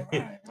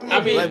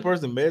 I mean, Black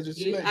person measures.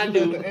 Yeah, Let- I you do,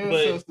 let the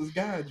but- ancestors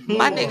guide you.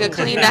 My Come nigga on.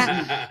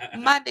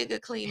 clean my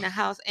nigga clean the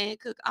house and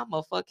cook.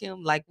 I'ma fuck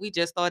him like we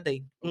just started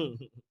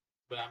dating.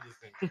 But I'm just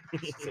saying,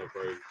 she's so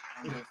crazy.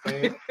 I'm just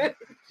saying.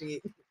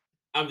 Shit.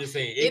 I'm just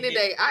saying, Any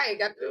day, I ain't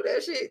got to do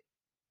that shit.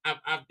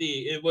 I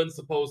did. It wasn't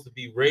supposed to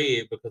be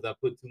red because I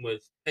put too much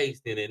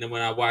taste in it. And then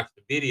when I watched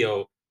the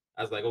video,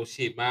 I was like, oh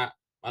shit, my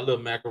little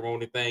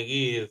macaroni thing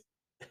is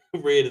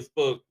red as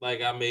fuck,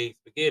 like I made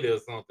spaghetti or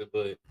something.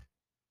 But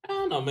I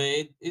don't know,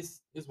 man.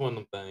 It's one of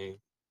them things.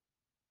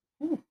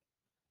 Whew.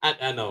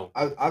 I know.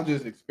 I've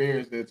just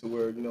experienced it to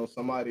where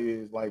somebody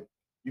is like,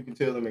 you can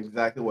tell them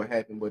exactly what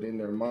happened, but in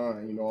their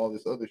mind, all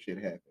this other shit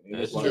happened. And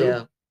That's it's like, true.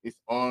 Yeah. it's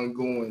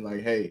ongoing.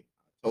 Like, hey,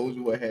 I told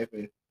you what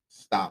happened.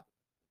 Stop.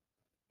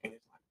 And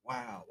it's like,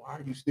 wow, why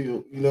are you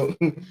still,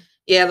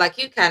 Yeah, like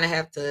you kind of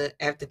have to,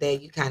 after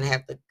that, you kind of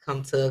have to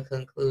come to a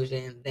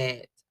conclusion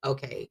that,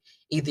 okay,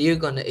 either you're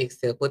going to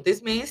accept what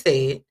this man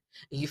said,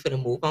 and you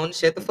finna move on and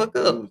shut the fuck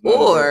It up, was none of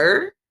that.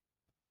 or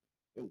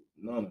It was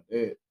none of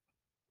that.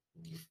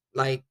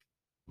 like,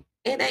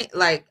 it ain't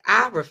like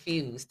I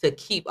refuse to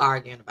keep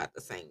arguing about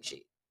the same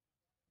shit.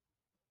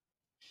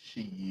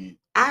 Shit.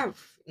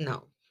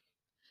 No.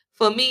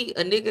 For me,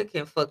 a nigga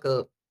can fuck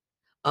up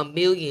a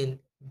million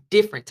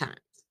different times.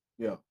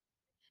 Yeah.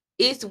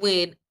 It's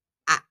when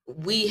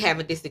we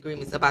having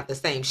disagreements about the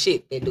same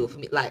shit that do it for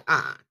me. Like,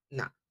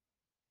 no.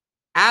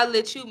 I'll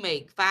let you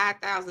make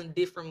 5,000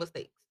 different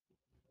mistakes.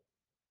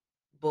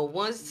 But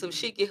once some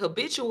shit get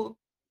habitual,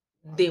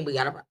 then we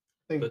gotta rock.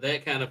 But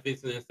that kind of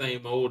fits in that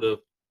same mold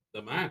of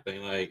the mind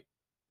thing. Like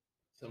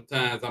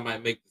sometimes I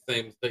might make the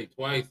same mistake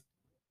twice,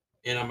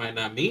 and I might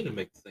not mean to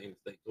make the same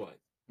mistake twice.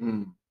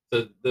 Mm.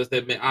 So does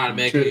that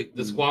automatically Trick.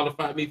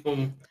 disqualify me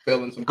from?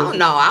 Fell in some Oh pussy.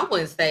 no, I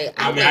wouldn't say.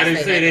 I mean, I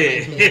didn't say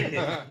nothing like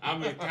that.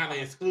 I'm kind of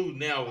excluding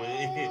that one.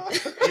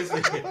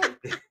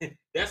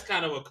 That's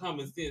kind of a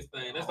common sense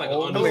thing. That's like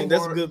Oh, an I mean,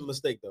 that's a Mark. good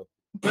mistake though.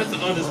 that's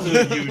an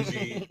understood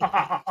Eugene.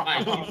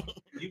 Like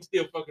you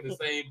still fucking the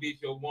same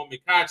bitch your woman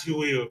caught you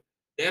with.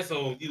 That's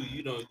on you.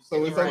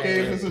 So it's Right. okay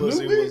if it's a new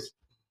Pussy bitch? was-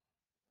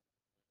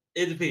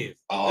 It depends.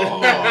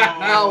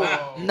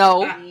 Oh.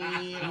 No.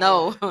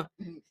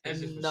 That's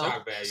just for No.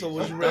 shock value. So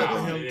would you rather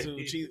him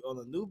to cheat on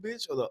a new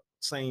bitch or the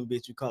same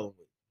bitch you call him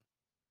with?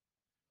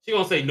 She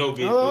gonna say no,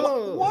 bitch.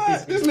 Oh.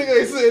 What? This nigga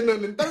ain't said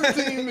nothing in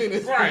 13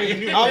 minutes.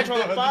 Right. I'm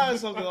trying to find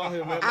something on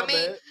here, man. I My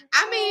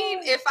mean,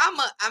 bad. if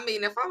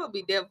I'm gonna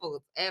be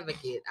devil's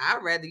advocate,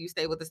 I'd rather you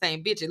stay with the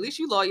same bitch. At least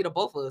you loyal to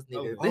both of us,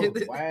 niggas.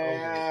 Oh,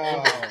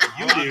 Wow.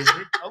 You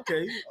different.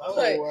 Okay. Oh,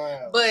 But-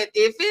 wow. But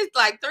if it's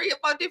like 3 or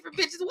 4 different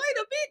bitches, wait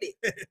a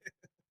minute.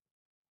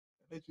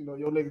 Let you know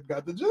your niggas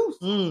got the juice.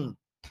 Mm,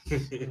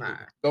 Nah.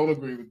 Don't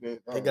agree with that.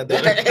 They got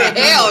that.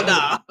 Hell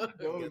no.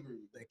 Don't agree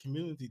with that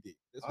community dick.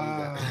 That's what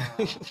Ah.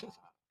 we got.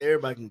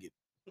 Everybody can get.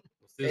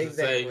 Sister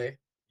say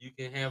you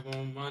can have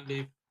on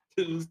Monday,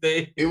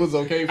 Tuesday. It was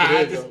okay for I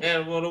that, just though.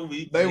 had one a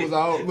week. They was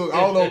all, look,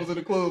 all of us in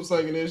the club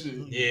singing that shit.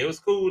 Yeah, it was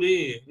cool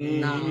then.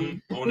 No.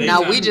 Mhm. On their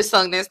No, time. we just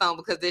sung that song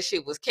because that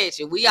shit was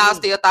catchy. We all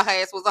still thought her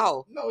ass was a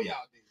hoe. No, y'all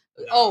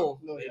did. Oh,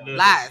 No, They y'all love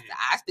lies. that shit.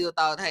 I still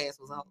thought her ass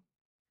was a hoe.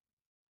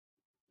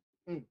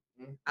 Mm.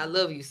 I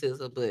love you,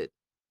 sister, but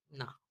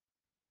no.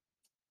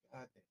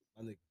 God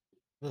damn. My nigga.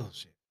 Oh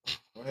shit.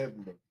 What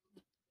happened, bro?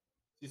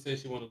 She said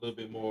she wanted a little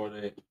bit more of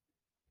that.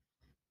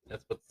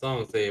 That's what the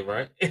song said,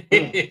 right?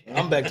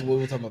 I'm back to what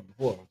we were talking about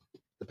before.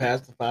 The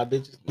past 5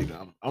 bitches.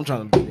 Nigga, I'm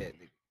trying to be that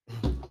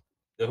nigga.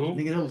 The who?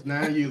 Nigga, that was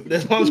 9 years ago.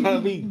 That's what I'm trying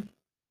to be.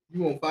 You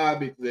want 5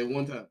 bitches at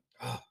one time.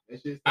 Ah.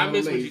 That shit I sound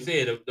missed what you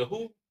amazing. said. The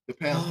who? The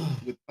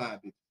pastor with 5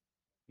 bitches.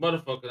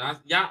 Motherfucker.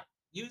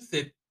 You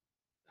said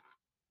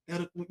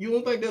You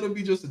don't think that'll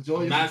be just a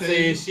joyous I'm not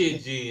saying occasion?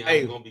 shit, G.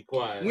 Hey. I'm gonna be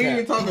quiet. We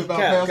ain't talking about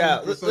Kyle,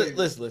 pastors per se.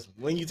 listen.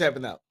 When you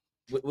tapping out,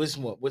 which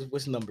one?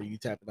 Which number you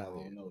tapping I out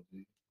don't in? know,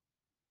 G.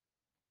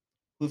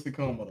 Pussy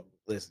coma though.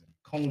 Listen,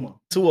 Coma.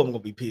 2 of them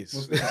gonna be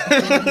pissed. Pussy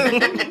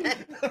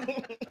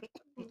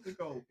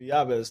coma.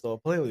 Y'all better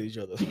start playing with each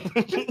other.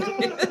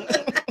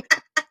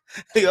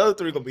 The other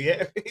 3 gonna be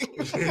happy.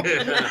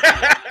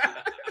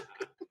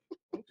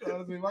 I'm trying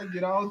to if I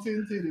get all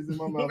 10 titties in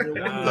my mouth at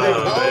one Oh, time,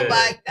 Oh man.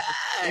 my god.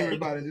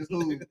 everybody just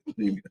hood.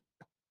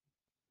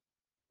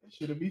 That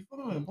should be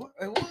fun, boy.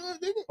 Hey, what,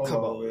 nigga? Hold Come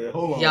on, on, man. man.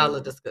 Hold on. Y'all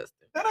man. are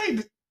disgusting. That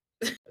ain't.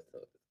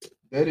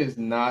 That is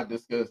not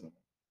disgusting.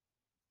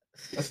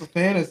 That's a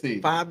fantasy.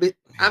 5 bit.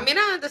 I mean,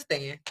 I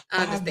understand.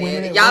 I 5 women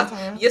understand. at Y'all, one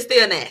time? you're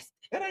still nasty.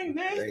 That ain't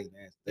nasty. That ain't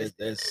nasty.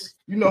 That's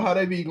You know how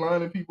they be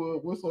lining people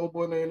up? What's old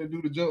boy name to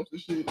do the jumps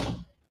and shit?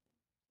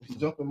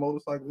 Jumping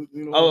motorcycles,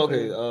 you know. oh, what I'm okay.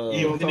 saying? You know what I'm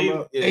Even talking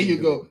about? yeah, There you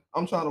even go.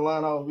 I'm trying to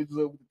line all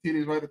bitches up with the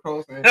titties right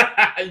across, and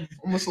I'm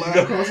gonna slide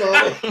across all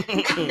that.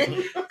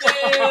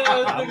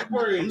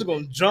 I'm just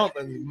gonna jump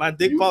and my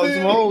dick You falls in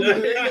some feel holes. me?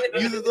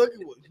 You just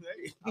looking with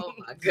hey. Oh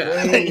my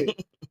god. Hey,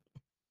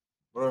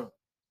 bro,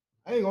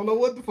 I ain't gonna know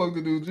what the fuck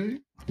to do, G.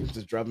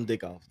 Just dropping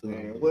dick off.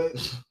 Man,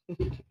 what?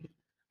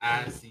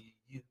 I see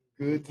you.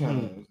 Good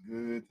times,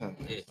 good times.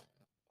 Yeah.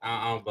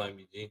 I don't blame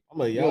you, G. I'm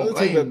like, You y'all don't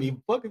take blame me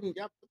fucking.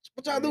 Y'all,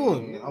 what y'all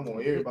doing? Man, I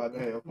want everybody to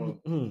have fun.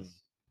 Mhm.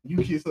 You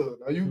kiss her.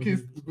 Now you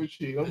kiss the good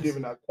shit. I'm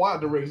giving out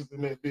quadrations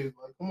in that bitch.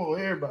 Like, come on,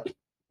 everybody.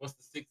 What's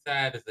the 6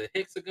 side? Is it a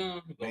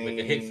hexagon? We're gonna make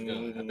a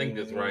hexagon. I think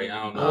that's right.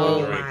 I don't know. Oh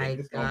I've been my drinking.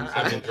 It's gonna be God. so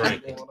I've been much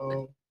shit drinking. going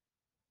on.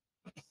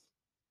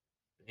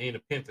 It ain't a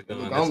pentagon.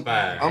 Look, That's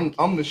 5.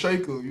 I'm the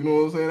shaker. You know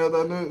what I'm saying?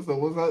 After that, so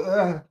what's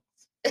that?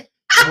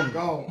 I'm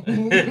gone.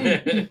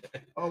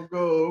 I'm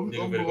gone.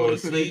 Nigga I'm better going go to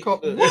to that sleep.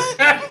 cup.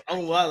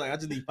 I'm wild, like I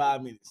just need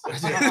 5 minutes. I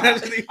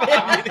just need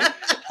 5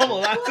 minutes. I'm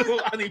gonna lie to him.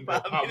 I need You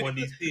gonna 5 pop minutes. one of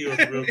these pills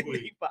real I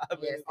quick. need 5 Yeah,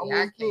 minutes. see, I I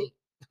want to- can't.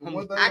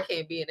 One thing, I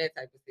can't be in that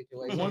type of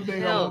situation. one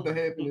thing I Hell want to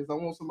no. happen is I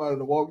want somebody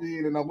to walk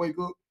in and I wake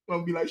up and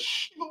I'll be like,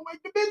 shh, you gonna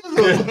wake the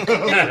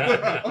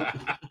bitches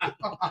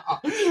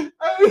up.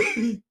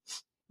 Hey,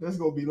 that's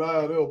gonna be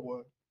loud there,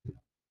 boy.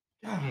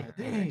 God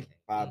dang.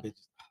 5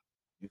 bitches.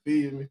 You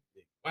feel me?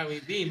 Why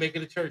we ain't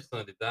making a church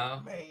Sunday,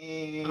 dog?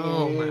 Man.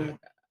 Oh my god.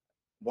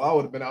 Well, I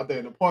would have been out there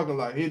in the parking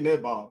lot hitting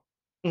that ball.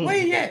 Where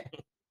you at?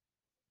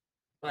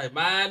 Like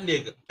my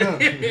nigga. Where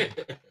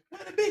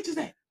the bitches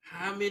at?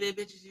 How many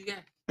bitches you got?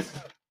 I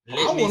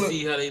Let me wanna-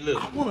 see how they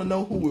look. I want to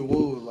know who it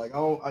was. Like,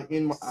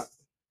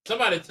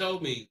 Somebody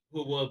told me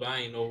who it was, but I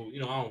ain't know.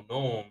 You know, I don't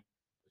know him.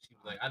 She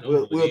was like, I know.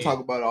 we'll who it is. talk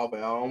about it off air.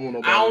 I don't want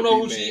nobody I don't to know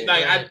be who she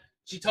mad. like.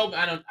 She told me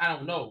I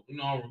don't know. You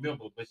know, I don't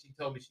remember, but she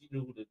told me she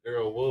knew who the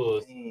girl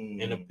was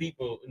and the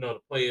people, you know,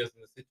 the players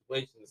and the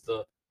situation and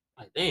stuff.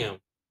 Like, damn,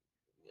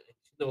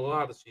 she know a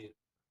lot of shit.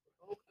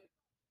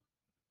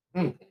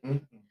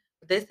 Okay.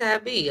 That's how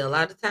it be. A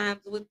lot of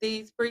times with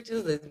these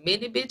preachers, as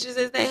many bitches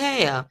as they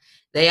have,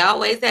 they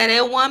always have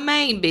that one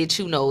main bitch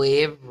who know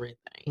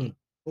everything.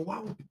 But why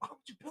would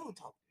you pillow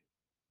talk?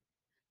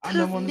 I Cause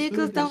never understood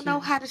niggas that don't know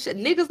shit. how to shut.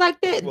 Niggas like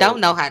that Well,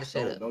 don't know how to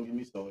shut up. Don't get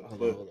me started. Hold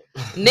But on, hold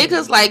on.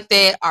 Niggas like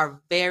that are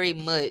very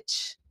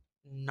much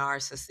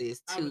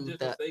narcissists I was to just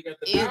the gonna say, you got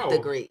the nth power.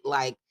 degree.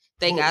 Like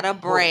they But- gotta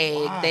but brag.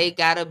 why? They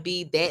gotta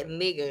be that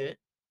nigga.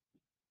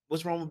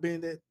 What's wrong with being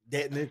that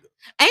nigga?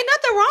 Ain't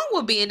nothing wrong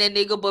with being that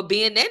nigga, but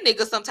being that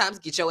nigga sometimes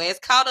get your ass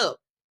caught up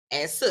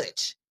as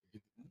such.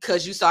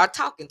 Cause you start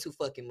talking too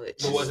fucking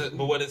much. But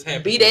what is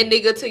happening? Be that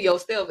nigga to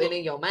yourself and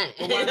in your mind.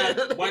 But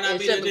why not And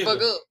be shut that the fuck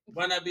nigga? up.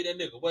 Why not be that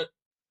nigga? What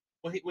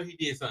he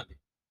did Sunday?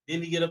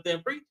 Didn't he get up there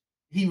and preach?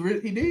 he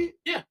did?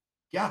 Yeah.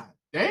 God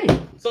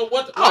damn. So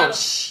what? Oh,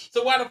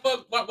 So why the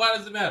fuck? Why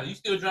does it matter? You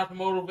still dropping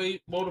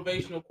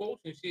motivational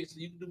quotes and shit, so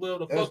you can do whatever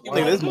the That's fuck you I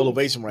think want that's to do.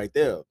 motivation right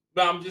there.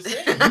 But I'm just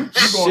saying. You going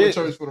to Shit.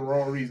 church for the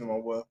wrong reason, my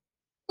boy. What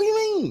do you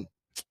mean?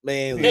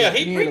 Man, Yeah. Hell,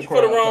 he He in the preaching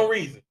for the crowd wrong talking.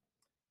 reason.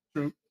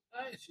 True.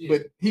 Right, shit.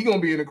 But he gonna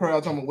be in the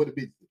crowd talking about what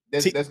the bitch.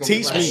 That's gonna be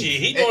teach Right, me. right.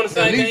 shit, he doing the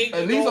same thing.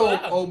 At he least doing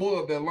old boy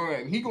up that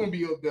line. He gonna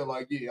be up there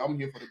like, yeah, I'm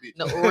here for the bitch.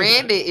 No,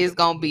 Randy is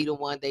gonna be the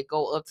one that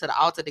go up to the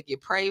altar to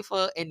get prayed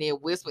for and then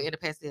whisper in the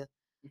pastor.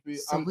 You feel-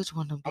 So I'm- which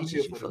one of them I'm bitches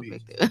here you for fuck the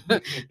back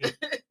there?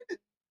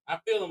 I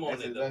feel him on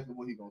That's it though. exactly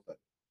what he gonna say.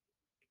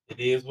 It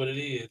is what it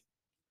is.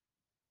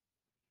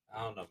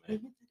 I don't know,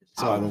 man.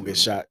 somebody gonna get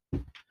shot.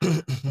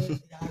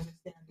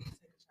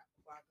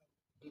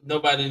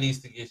 Nobody needs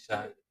to get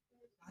shot.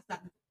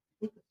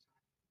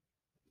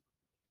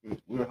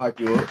 We'll hype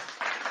you up.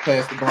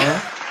 Pass the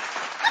brown.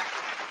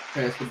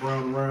 Pass the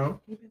brown around.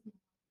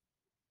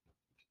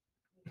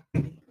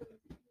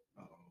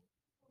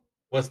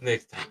 What's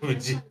next time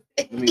with you?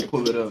 Let me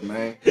pull it up,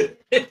 man.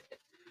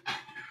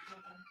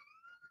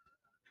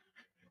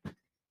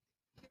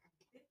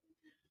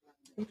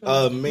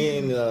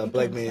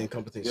 Black men in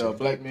competition. Yeah,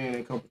 black men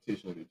in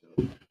competition with each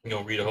other. We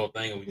gonna read the whole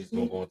thing, or we just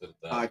gonna go into the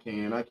top? I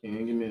can.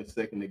 Give me a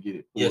second to get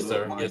it. Yes, pulled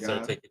sir. up, my Yes, sir.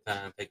 guy. Take your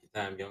time. Take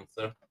your time, young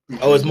sir.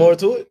 Oh, it's more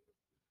to it.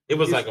 It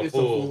was It's- like a it's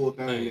full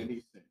thing thing. that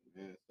he sent,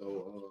 man.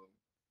 So,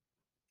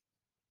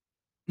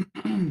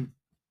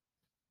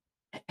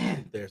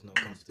 There's no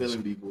spelling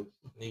competition. bee boys.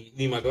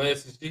 Need my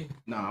glasses, G?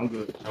 Nah, I'm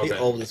good. He Okay.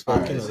 old as All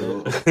fuck. right, You so,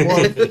 know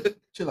that. well,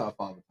 chill out,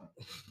 Father Time.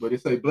 But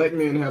it say black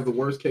men have the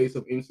worst case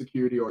of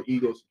insecurity or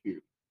ego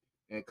security,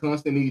 and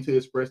constant need to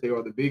express they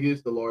are the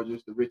biggest, the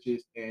largest, the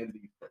richest, and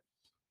the first,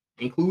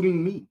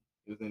 including me.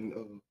 Is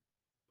in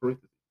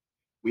parentheses.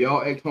 We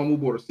all act humble,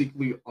 but are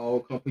secretly all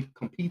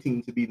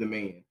competing to be the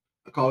man.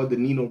 I call it the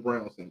Nino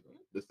Brown syndrome.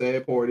 The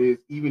sad part is,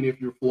 even if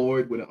you're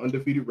Floyd with an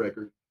undefeated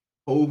record,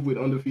 Hove with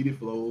undefeated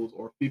flows,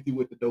 or 50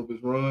 with the dopest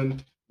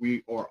run,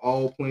 we are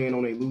all playing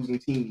on a losing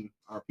team.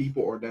 Our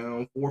people are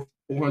down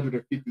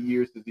 450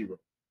 years to 0.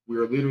 We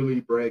are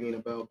literally bragging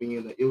about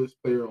being the illest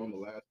player on the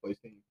last place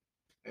team.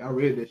 And I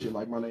read that shit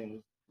like my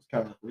name was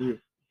kind of real,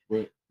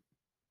 but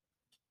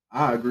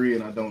I agree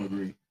and I don't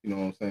agree. You know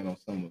what I'm saying on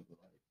some of it.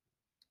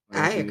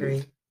 Like I said,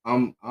 agree.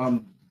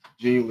 I'm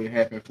genuinely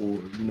happy for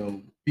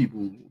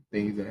people,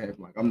 things that happen.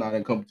 Like I'm not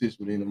in competition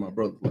with any of my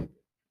brothers like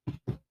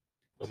that.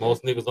 But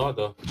most niggas are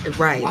though.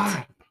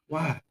 Right.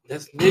 Why?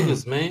 That's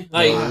niggas, man.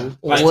 Like, No.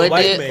 like What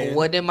white man.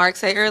 What did Mark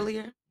say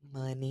earlier?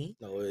 Money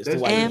No, it's That's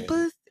the white and man.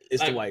 pussy.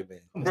 It's Like, the white man.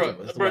 bro,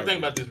 It's the bro, white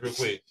think man. about this real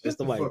quick. It's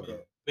the Shut white fuck man.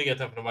 up. We got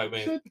time for the white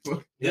man. Shut the fuck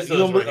up. This You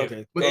don't right believe- here.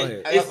 okay, But go it, ahead.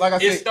 it's- Like I it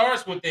said-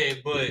 starts with that,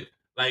 but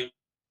like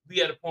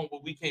we at a point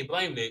where we can't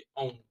blame that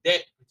on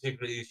that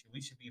particular issue.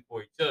 We should be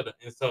for each other.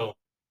 And so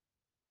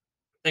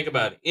think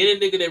about it. Any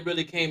nigga that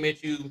really came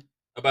at you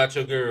about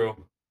your girl,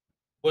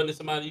 wasn't it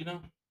somebody you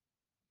know?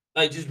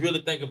 Like just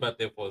really think about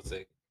that for a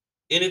second.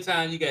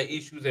 Anytime you got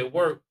issues at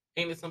work,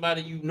 ain't it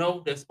somebody you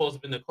know that's supposed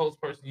to be the close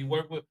person you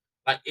work with?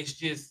 Like it's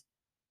just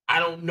I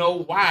don't know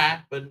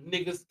why, but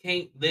niggas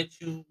can't let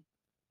you.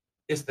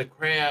 It's the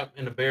crab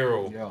in the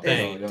barrel Yeah,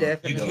 thing. yeah,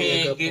 Definitely You a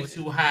can't good get point.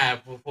 too high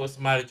before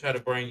somebody try to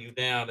bring you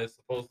down that's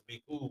supposed to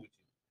be cool with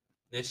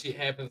you. That shit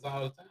happens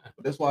all the time.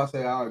 But that's why I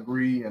say I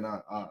agree and I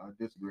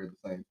disagree at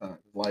the same time.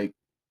 Like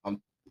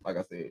like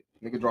I said,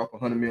 nigga drop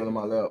 100 mil in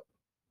my lap.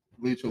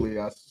 Literally,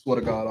 I swear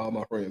to God, all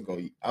my friends gonna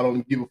eat. I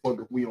don't give a fuck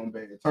if we on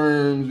bad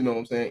terms. You know what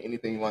I'm saying?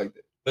 Anything like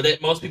that. But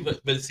that most people,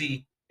 but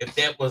see, if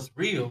that was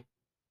real,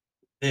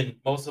 then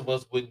most of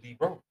us wouldn't be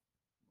broke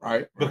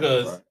Right?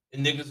 because right. the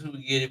niggas who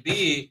get it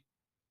big,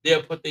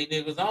 they'll put their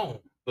niggas on.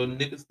 But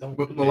niggas don't.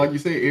 But do like that. you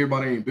said,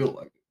 everybody ain't built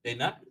like that. They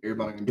not.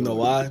 Everybody ain't You built know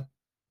like why?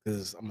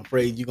 Because I'm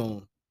afraid you're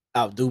gonna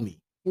outdo me.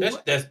 That's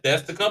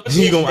the You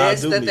competition. gonna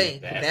That's outdo the me.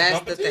 thing. That's That's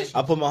the thing. competition.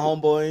 I put my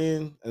homeboy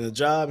in the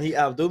job. He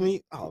outdo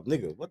me. Oh,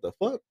 nigga, what the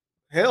fuck?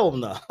 Hell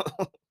no.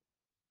 I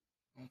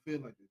don't feel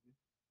like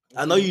that.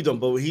 I know you don't,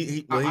 but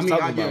he's talking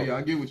about.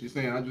 I get what you're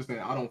saying. I'm just saying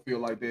I don't feel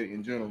like that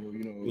in general.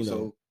 You know,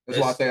 So that's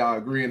why I say I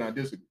agree and I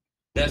disagree.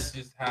 That's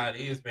just how it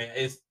is, man.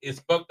 It's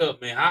fucked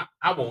up, man.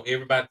 I want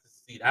everybody to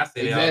see it. I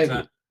say it all the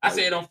Exactly. time. I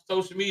say it on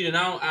social media,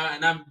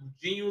 and I'm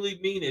genuinely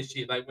mean that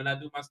shit. Like when I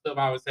do my stuff,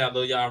 I always say I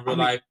love y'all in real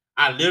life.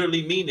 I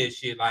literally mean that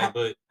shit. Like,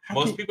 but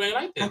most people ain't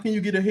like How that. can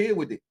you get ahead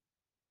with it?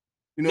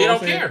 You know They what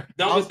don't I'm saying? care.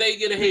 Don't as they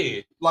get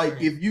ahead. Like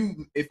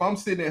if I'm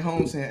sitting at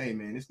home saying, "Hey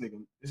man, this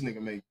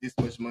nigga make this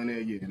much money a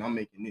year, and I'm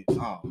making this,"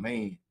 oh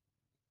man,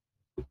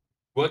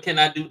 What can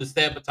I do to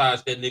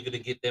sabotage that nigga to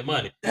get that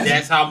money?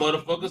 That's how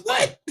motherfuckers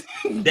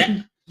think.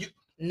 That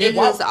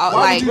Niggas are why would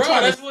like, you bro, try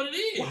to- that's what it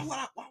is.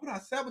 why would I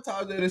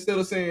sabotage that instead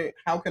of saying,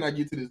 "How can I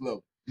get to this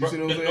level?" You see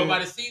what I'm saying?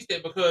 Nobody sees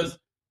that because,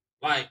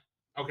 like,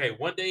 okay,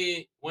 one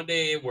day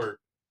at work,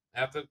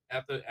 after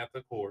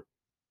court,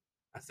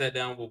 I sat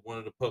down with one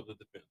of the public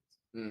defenders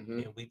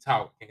Mhm. and we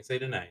talked. Can't say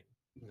the name,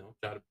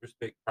 try to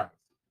respect privacy.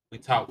 We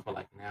talked for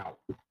like an hour,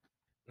 and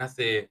I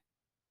said,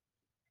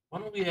 "Why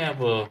don't we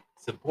have a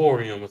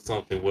symposium or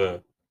something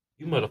where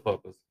you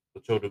motherfuckers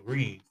with your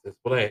degrees that's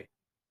black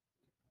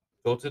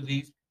go to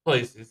these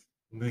places?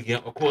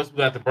 Of course,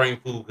 we have to bring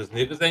food because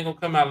niggas ain't gonna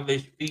come out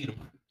unless you feed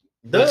them."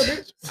 Duh,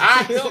 bitch.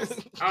 I help.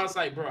 I was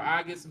like, bro,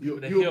 I get some people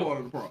to You're help. part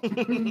of the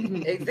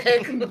problem.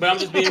 exactly. But I'm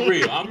just being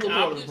real. I'm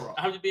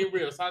You're just being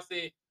real. So I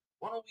said,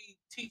 why don't we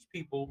teach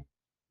people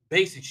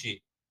basic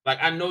shit? Like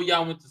I know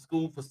y'all went to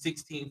school for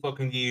 16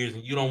 fucking years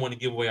and you don't want to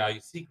give away all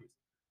your secrets,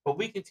 but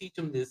we can teach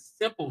them this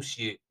simple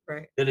shit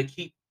Right. that'll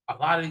keep a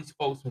lot of these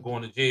folks from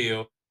going to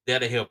jail.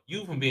 That'll help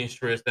you from being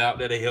stressed out.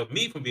 That'll help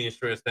me from being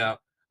stressed out.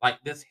 Like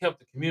let's help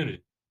the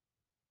community.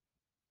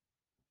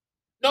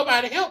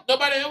 Nobody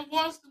ever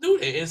wants to do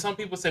that. And some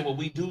people say, well,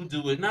 we do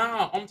it.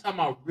 Nah, I'm talking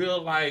about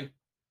real life.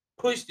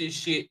 Push this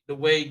shit the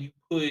way you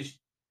push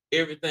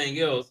everything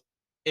else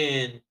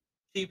and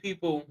keep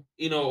people,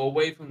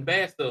 away from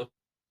bad stuff.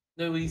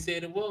 That's what he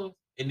said it was.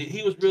 And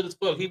he was real as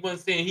fuck. He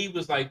wasn't saying he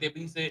was like that,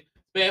 but he said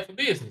it's bad for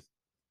business.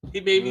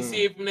 He made me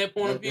see it from that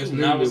point of view. That's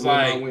And I was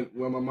literally like,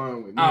 where my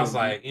mind went. I was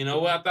like, you know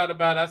what I thought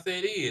about it? I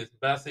said it is.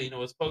 But I said,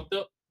 it's fucked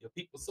up. Your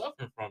people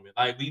suffering from it.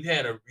 Like we've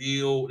had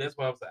that's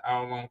why I was an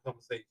hour-long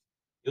conversation.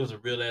 It was a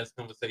real ass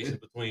conversation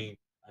between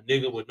a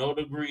nigga with no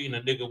degree and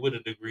a nigga with a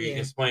degree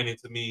explaining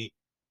to me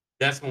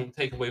that's gonna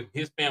take away from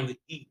his family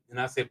eat. And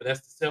I said, but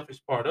that's the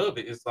selfish part of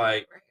it. It's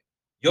like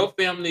your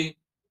family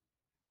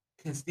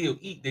can still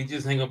eat, they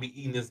just ain't gonna be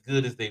eating as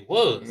good as they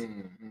was.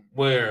 Mm-hmm.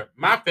 Where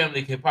my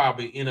family can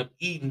probably end up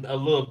eating a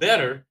little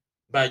better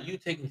by you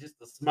taking just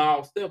a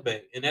small step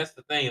back. And that's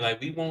the thing,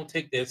 like we won't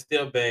take that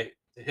step back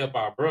to help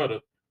our brother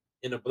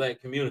in the black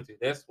community.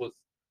 That's what's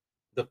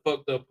the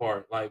fucked up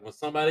part. Like when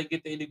somebody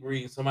get their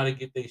degree and somebody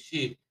get their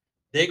shit,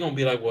 they gonna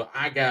be like, well,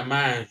 I got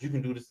mine, you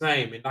can do the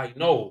same. And like,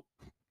 no.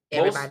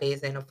 Everybody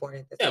isn't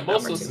afforded the same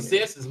Most of opportunity.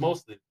 success is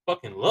mostly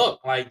fucking luck.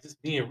 Like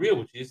just being real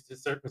with you. It's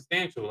just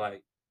circumstantial.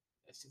 Like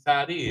that's just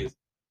how it is.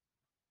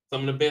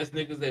 Some of the best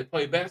niggas that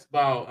play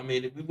basketball, I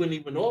mean, we wouldn't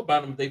even know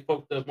about them if they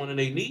fucked up one of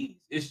their knees.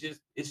 It's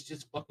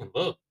just fucking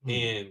luck.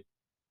 And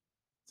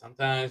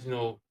sometimes,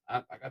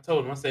 like I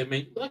told him, I said,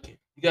 man, you lucky.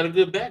 You got a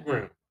good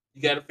background.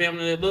 You got a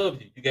family that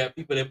loves you. You got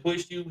people that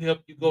pushed you,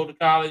 helped you go to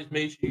college,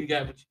 made sure you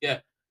got what you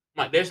got.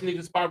 Like, there's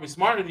niggas probably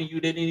smarter than you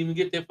that didn't even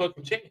get their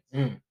fucking chance.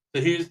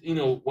 So here's,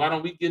 why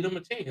don't we give them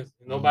a chance?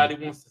 Nobody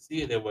wants to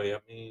see it that way. I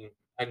mean,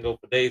 I can go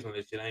for days on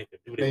this shit. I ain't gonna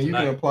do that And you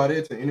tonight. can apply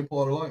that to any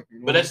part of life.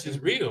 But that's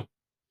just real.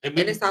 And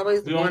it's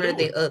always one or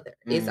the other.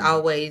 It's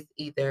always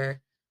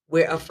either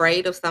we're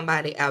afraid of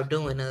somebody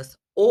outdoing us,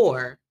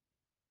 or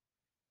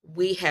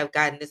we have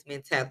gotten this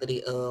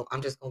mentality of,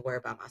 I'm just gonna worry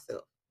about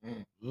myself.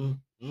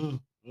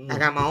 I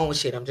got my own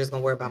shit. I'm just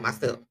gonna worry about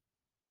myself.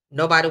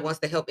 Nobody wants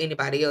to help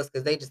anybody else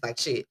because they just like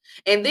shit.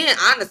 And then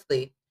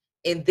honestly,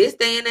 in this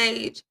day and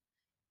age,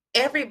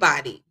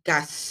 everybody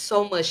got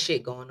so much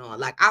shit going on.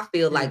 Like, I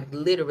feel like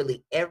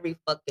literally every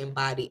fucking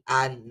body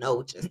I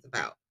know just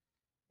about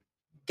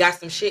got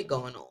some shit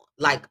going on.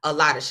 Like, a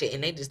lot of shit.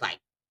 And they just like,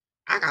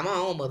 I got my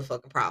own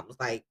motherfucking problems.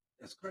 Like,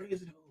 that's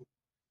crazy though.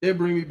 That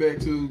bring me back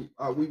to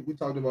we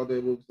talked about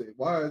that. What we said.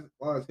 Why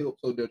is help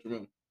so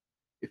detrimental?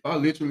 If I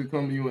literally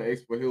come to you and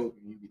ask for help,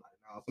 and you be like,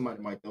 "Nah,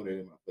 somebody might throw that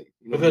in my face."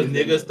 Because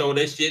niggas throw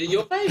that shit in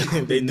your face.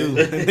 They do.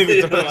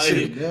 Niggas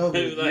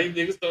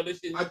throw that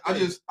shit.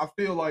 I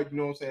feel like, you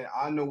know what I'm saying.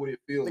 I know what it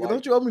feels like.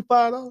 Don't you owe me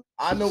 $5?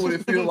 I know what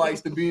it feels like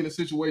to be in a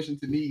situation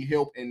to need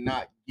help and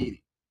not get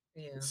it.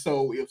 yeah.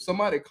 So if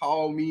somebody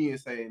call me and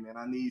say, "Man,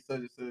 I need such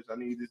and such. I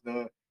need this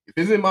done," if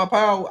it's in my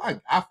power,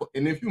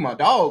 and if you my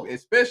dog,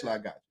 especially, I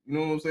got you. You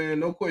know what I'm saying?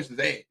 No questions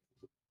asked.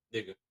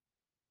 Nigga,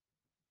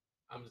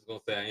 I'm just gonna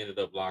say I ended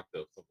up locked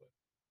up somewhere.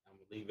 I'm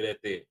gonna leave it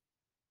at that.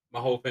 My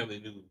whole family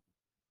knew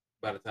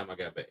by the time I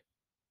got back.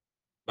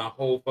 My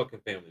whole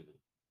fucking family knew.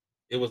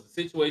 It was a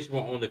situation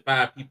where only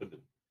 5 people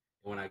knew.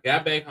 And when I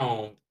got back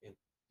home in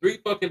 3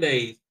 fucking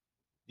days,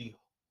 the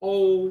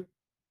whole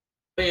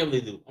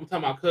family knew. I'm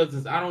talking about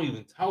cousins I don't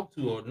even talk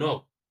to or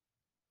know.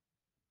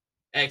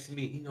 Asking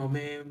me,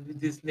 man,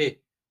 this and that.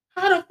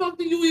 How the fuck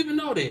do you even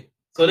know that?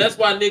 So that's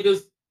why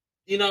niggas,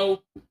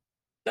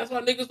 that's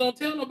why niggas don't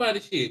tell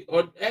nobody shit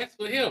or ask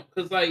for help.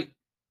 Cause like,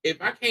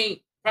 if I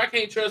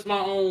can't trust my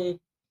own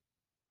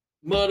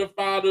mother,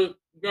 father,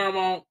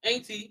 grandma,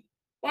 auntie,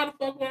 why the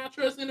fuck would I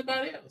trust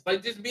anybody else?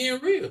 Like, just being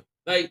real.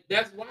 Like,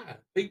 that's why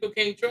people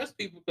can't trust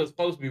people, because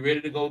folks be ready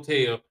to go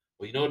tell.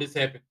 Well, this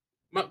happened.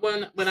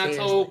 When I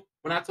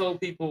told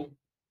people,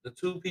 the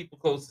 2 people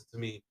closest to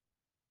me,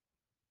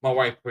 my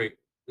wife pregnant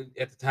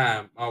at the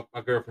time,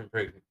 my girlfriend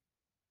pregnant.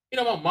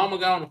 My mama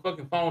got on the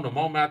fucking phone the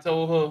moment I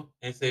told her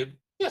and said,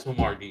 "Guess what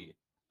Mark did?"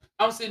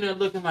 I was sitting there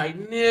looking like,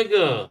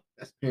 nigga.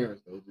 That's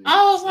parents though. Dude.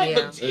 I was like,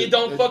 but it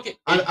don't fucking.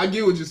 I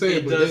get what you're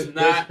saying, but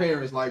that's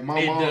parents. Like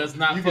my mom, it does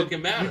not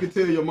fucking matter. You can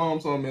tell your mom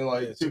something, and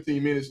like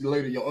 15 minutes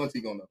later, your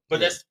auntie gonna know.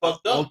 But that's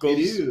fucked up. Uncles, it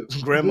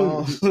is. Grandma,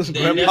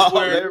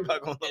 everybody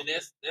gonna know. And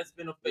that's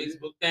been a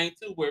Facebook thing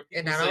too, where people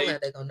and not only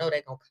they're gonna know,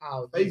 they're gonna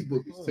call you.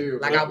 Facebook is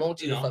terrible. Like, I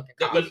want you to fucking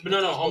call. But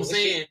no, I'm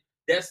saying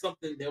that's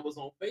something that was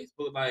on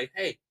Facebook. Like,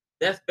 hey,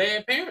 that's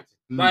bad parenting.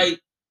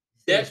 Like,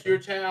 that's your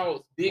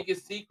child's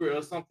biggest secret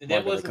or something.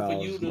 That wasn't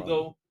for you to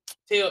go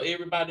tell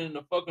everybody in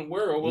the fucking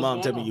world what's mom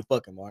going tell me on. you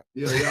fucking, Mark.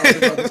 Yeah, I was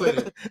about to say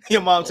that.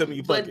 Your mom tell me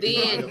you But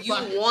fucking. then you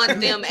want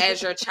them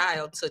as your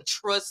child to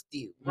trust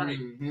you. Right.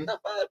 Mm-hmm. The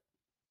fuck?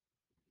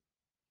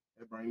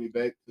 That brings me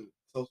back to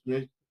social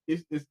media.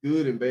 It's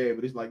good and bad,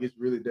 but it's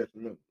really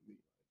detrimental to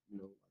me.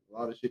 A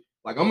lot of shit.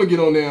 Like, I'm gonna get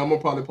on there. I'm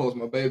gonna probably post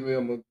my baby.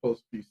 I'm gonna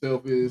post a few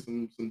selfies,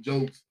 some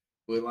jokes,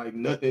 but like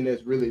nothing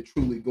that's really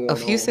truly going on. A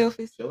few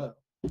selfies? Chill out.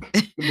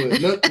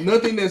 But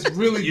nothing that's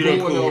really You going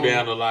don't cool on.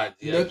 down a lot.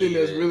 Yeah, Nothing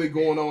that's really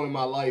going on in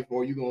my life,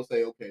 or you gonna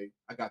say, okay,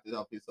 I got this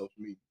off his social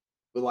media.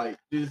 But like,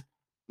 just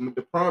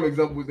the prime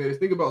example was that is,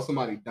 think about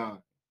somebody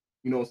dying.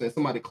 You know what I'm saying?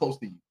 Somebody close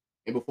to you,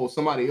 and before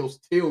somebody else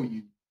tell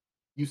you,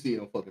 you see it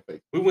on fucking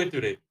Facebook. We went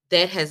through that.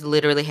 That has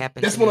literally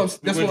happened. That's to what me. I'm.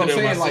 That's what I'm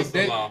saying. Like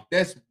sister-in-law.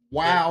 that's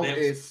wild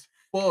as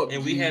fuck.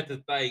 And we had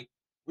to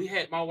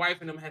my wife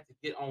and them had to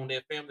get on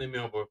that family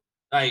member.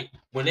 Like,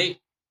 when they,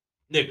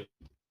 nigga,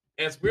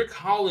 as we're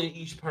calling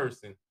each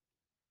person,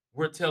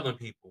 we're telling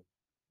people,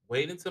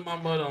 wait until my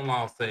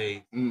mother-in-law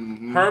says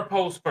her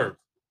post first.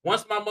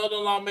 Once my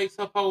mother-in-law makes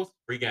her post,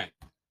 free game.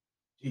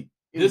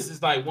 This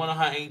is like one of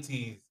her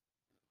aunties,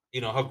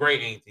 her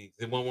great aunties.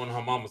 It wasn't one of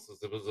her mama's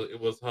sisters.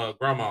 It was her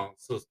grandma's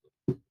sister.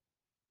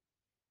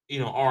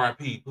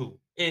 R.I.P. Pooh.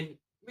 And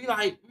we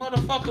like,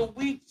 motherfucker,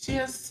 we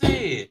just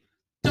said,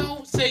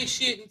 don't say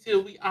shit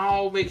until we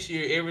all make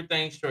sure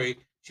everything's straight.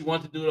 She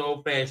wants to do it the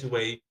old-fashioned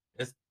way.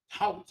 Let's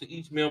talk to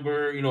each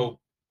member,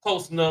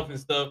 close enough and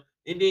stuff.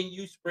 And then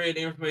you spread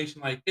the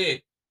information like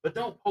that. But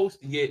don't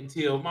post it yet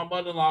until my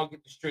mother-in-law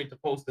gets the strength to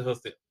post it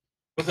herself.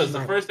 Because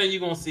the first thing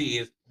you're going to see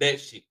is that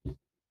shit.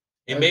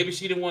 And maybe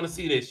she didn't want to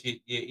see that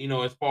shit yet,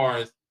 as far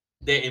as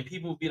that. And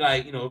people be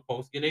like,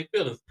 folks get their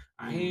feelings.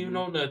 I ain't even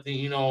know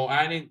nothing,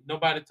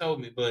 nobody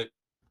told me. But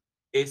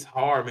it's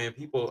hard, man.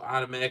 People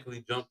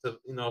automatically jump to,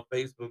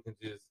 Facebook and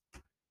just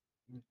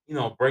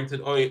break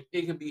to or it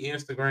could be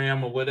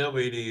Instagram or whatever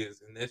it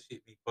is, and that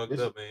shit be fucked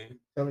This- up, man.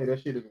 Tell me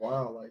that shit is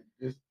wild. Like,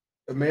 just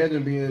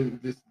imagine being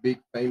this big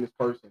famous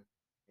person,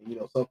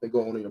 and something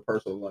going on in your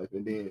personal life,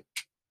 and then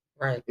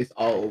Right. it's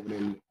all over the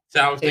internet. So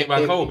I was thinking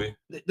about Kobe.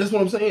 That's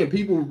what I'm saying.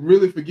 People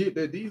really forget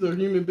that these are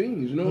human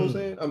beings. You know what I'm Hmm.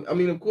 saying? I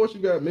mean, of course,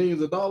 you got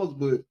millions of dollars,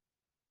 but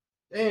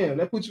damn,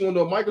 that puts you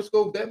under a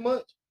microscope that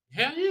much.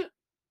 Hell yeah.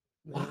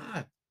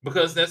 Why?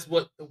 Because that's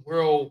what the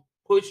world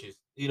pushes.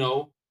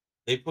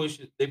 They push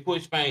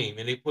fame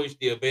and they push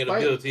the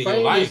availability in your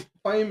life.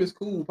 Fame is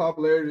cool.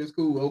 Popularity is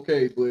cool.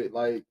 Okay, but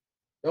like,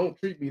 don't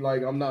treat me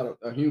like I'm not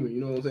a human.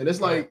 You know what I'm saying?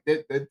 That's like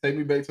that take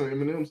me back to an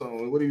Eminem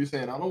song. What are you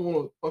saying? I don't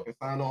want to fucking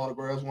sign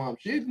autographs while I'm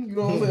shitting. You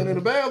know what I'm saying? In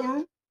the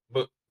bathroom.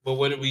 But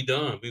what have we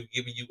done? We've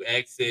given you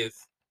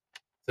access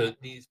to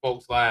these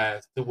folks'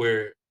 lives to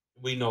where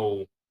we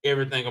know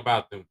everything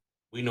about them.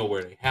 We know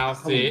where their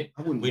house at.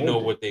 We know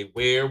what they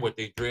wear, what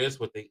they dress,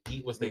 what they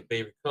eat, what's their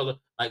favorite color.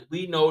 Like,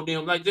 we know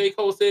them. Like J.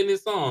 Cole said in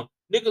this song,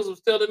 niggas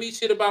was telling me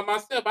shit about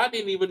myself I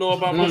didn't even know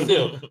about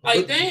myself.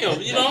 Like, damn,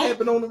 That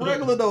happen on the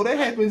regular though. That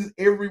happens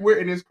everywhere,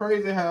 and it's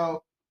crazy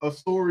how a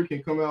story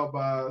can come out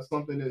by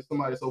something that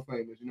somebody's so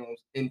famous.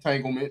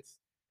 Entanglements.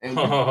 And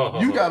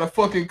you got a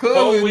fucking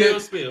cousin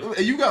that,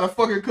 you got a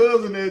fucking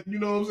cousin that, you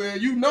know what I'm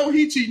saying? You know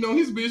he cheating on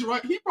his bitch,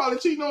 right? He probably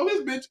cheating on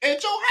his bitch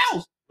at your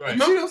house. Right.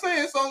 You see what I'm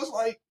saying? So it's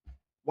like,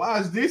 why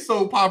is this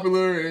so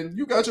popular and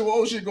you got your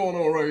own shit going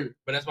on right here?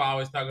 But that's why I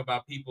always talk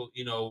about people,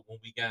 when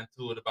we got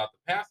into it about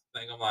the pastor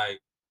thing, I'm like,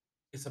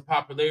 it's a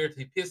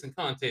popularity pissing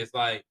contest.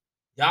 Like,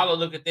 y'all will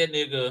look at that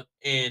nigga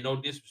and no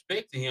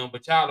disrespect to him,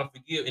 but y'all will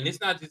forgive. And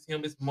it's not just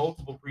him, it's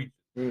multiple preachers.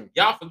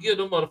 Y'all forgive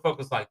them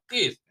motherfuckers like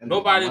this. And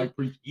Nobody, like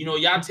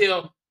y'all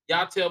tell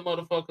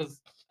motherfuckers,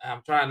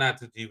 I'm trying not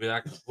to, G,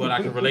 but what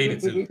I can relate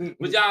it to.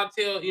 But y'all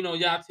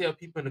tell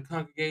people in the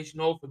congregation,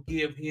 oh,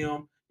 forgive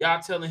him. Y'all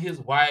telling his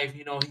wife,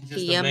 he's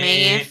just He a a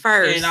man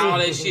first. and all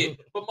that shit.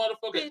 But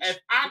motherfucker, if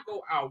I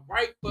go out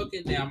right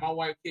fucking now, my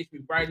wife catch me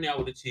right now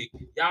with a chick,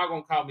 y'all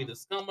gonna call me the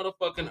scum of the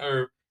fucking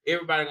earth.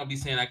 Everybody gonna be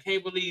saying, I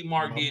can't believe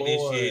Mark did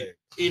this shit.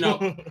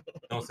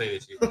 Don't say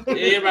that shit.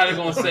 Everybody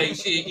gonna say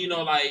shit,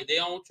 like they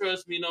don't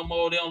trust me no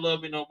more, they don't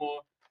love me no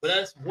more. But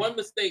that's one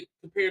mistake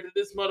compared to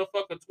this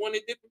motherfucker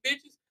 20 different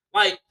bitches.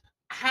 Like,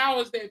 how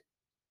is that?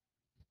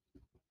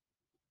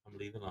 I'm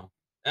leaving alone.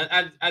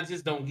 I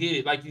just don't get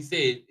it. Like you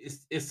said,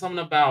 it's something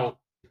about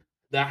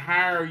the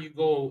higher you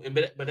go,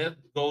 but that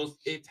goes,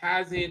 it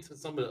ties into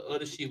some of the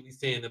other shit we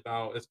saying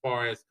about as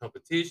far as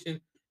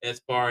competition, as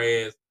far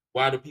as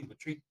why do people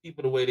treat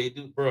people the way they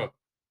do, bro.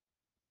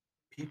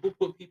 People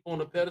put people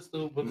on a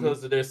pedestal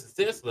because of their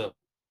success level,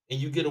 and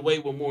you get away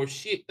with more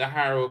shit the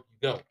higher up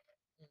you go.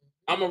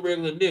 I'm a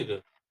regular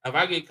nigga. If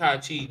I get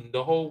caught cheating,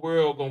 the whole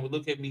world gonna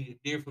look at me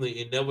differently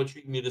and never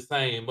treat me the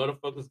same.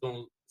 Motherfuckers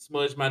gonna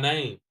smudge my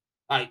name.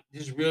 Like,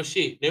 just real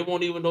shit. They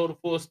won't even know the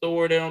full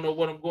story. They don't know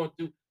what I'm going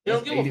through. They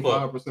don't give a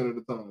fuck. 85% of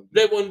the time.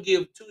 They wouldn't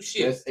give two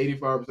shits. That's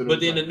 85% of the time. But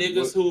then the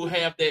niggas who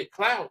have that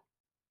clout,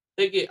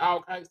 they get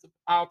all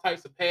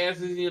types of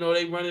passes.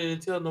 They running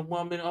and telling the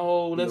woman,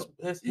 "Oh, let's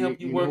help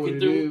you work it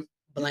through."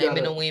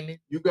 Blaming the women.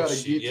 You gotta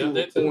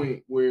get to a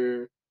point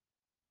where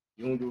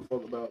you don't give a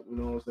fuck about, you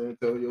know what I'm saying,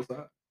 tell your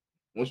side.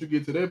 Once you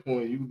get to that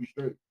point, you can be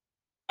straight.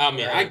 I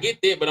mean, I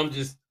get that, but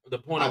the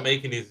point I'm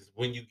making is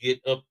when you get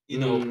up,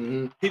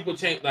 people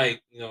change,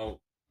 like,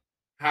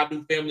 how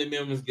do family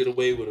members get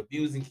away with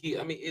abusing kids?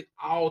 I mean, it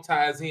all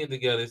ties in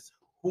together. It's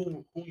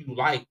who you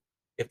like.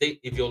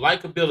 If your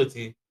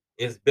likability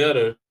is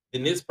better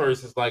than this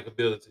person's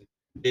likability,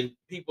 then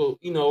people,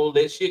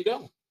 let shit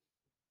go.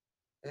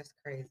 That's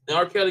crazy. And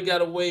R. Kelly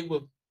got away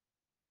with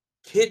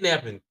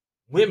kidnapping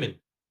women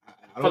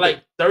for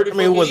like 30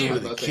 it wasn't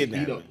years. really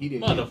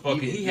kidnapping.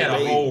 He had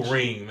a whole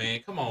ring,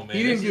 man. Come on, man.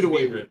 He didn't get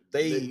away with it.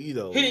 He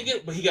didn't get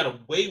it, but he got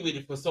away with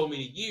it for so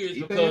many years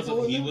because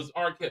he was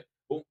R. Kelly.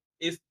 Well,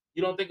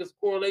 you don't think it's a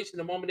correlation?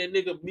 The moment that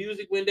nigga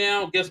music went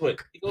down, guess what?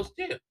 He goes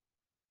to jail.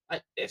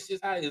 Like, that's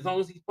just how it is. As long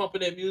as he's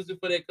pumping that music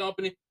for that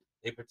company,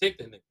 they protect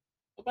that nigga.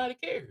 Nobody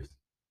cares.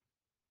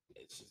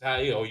 It's just how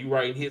you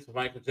writing hits for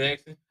Michael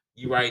Jackson.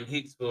 You writing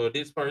hits for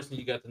this person.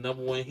 You got the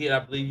number one hit I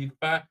believe you can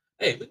find.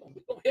 Hey, we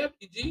gonna help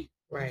you, G.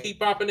 Right. You keep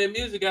popping that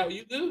music out,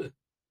 you good.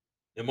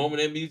 The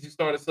moment that music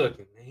started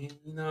sucking, man,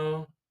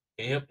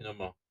 can't help you no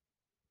more.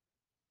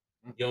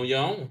 You're on your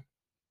own.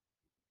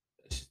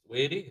 That's just the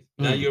way it is.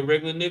 Now you're a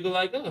regular nigga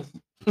like us.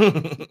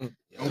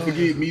 Don't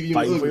forget medium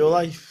Fighting ugly. for your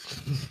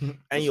life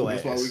and your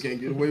ass. That's why we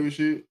can't get away with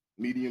shit.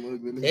 Medium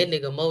ugly. That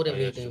nigga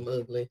motivated him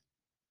ugly.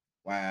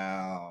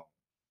 Wow.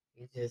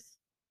 He just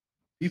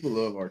people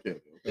love R.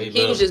 Kelly. Okay?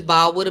 He was just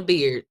bald with a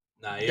beard.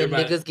 Nah, them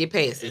niggas get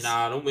passes.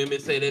 And them women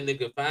say that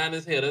nigga fine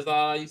as hell. That's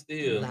all I used to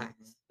hear.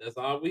 Nice. That's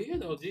all we hear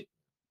though, G.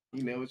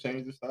 He never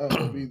changed his style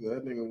either.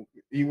 That nigga,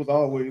 he was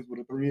always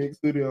with a 3X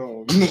studio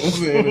on. You know what I'm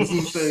saying? That's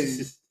some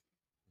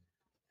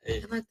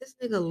stage. I'm like, this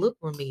nigga look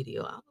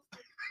remedial.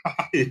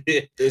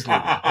 This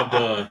nigga. I'm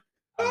done.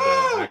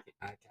 I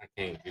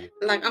can't do it.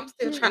 Like, I'm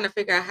still trying to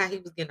figure out how he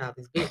was getting all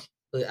these bitches.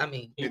 But I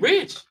mean, he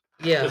rich.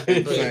 Yeah, At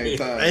the but- same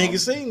time, I ain't can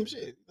sing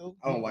shit. You know?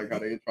 I don't like how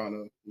they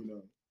trying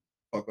to,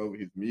 fuck over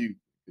his music.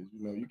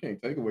 Because, you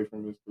can't take away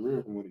from his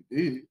career from what he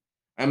did.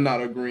 I'm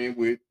not agreeing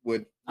with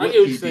what I get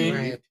what he you're saying. did,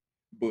 Right.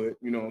 but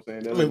you know what I'm saying.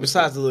 I That's mean, just-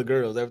 besides the little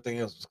girls, everything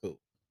else was cool.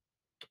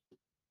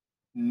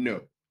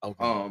 no, Okay.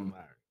 Um,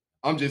 alright.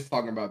 I'm just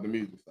talking about the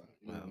music side.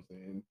 You know what I'm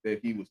saying? That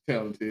he was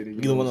talented. And,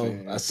 You don't know what I'm want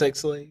saying? a sex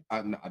slave?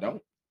 I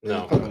don't.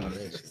 No, Come no, on.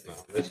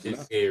 that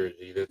shit's scary,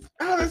 G. That's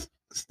Oh, that's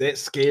that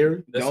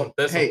scary. Don't-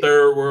 that's hey, some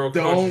third world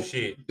country Don't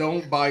shit.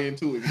 don't buy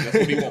into it. That's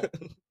what he wants.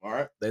 All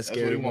right. That's what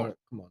scary. he want. Mark.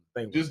 Come on,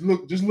 think Just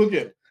look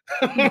at him.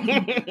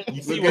 it.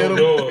 You see Look what at I'm him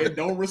doing. and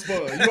don't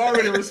respond. You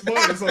already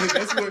responded, so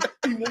that's what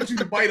he wants you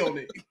to bite on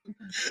it.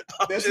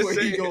 That's just where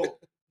he saying. going.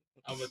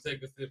 I'm gonna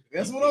take a sip.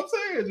 That's what I'm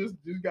saying.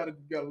 Just gotta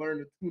learn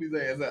to tune his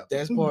ass out.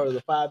 That's part of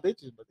the 5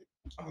 bitches. But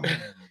Oh, my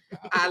God.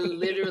 I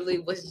literally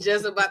was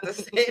just about to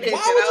say that.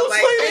 Why and would I you was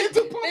say like, that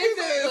to pump this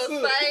his is ass the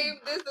up? same.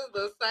 This is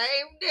the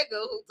same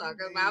nigga who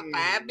talking about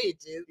 5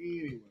 bitches.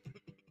 Anyway,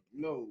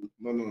 no.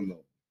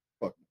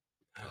 Fuck.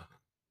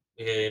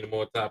 We had any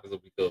more topics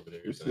that we covered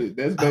everything.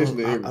 That's I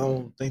basically don't, I everything.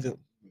 don't think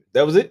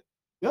that was it.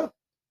 That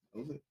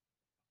was it.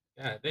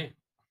 God damn.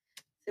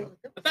 That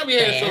I thought we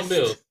had fast. something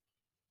else.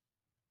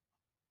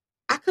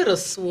 I could have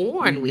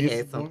sworn we missed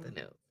had one? something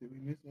else. Did we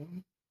miss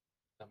one?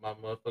 Talking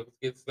about motherfuckers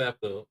get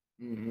slapped up.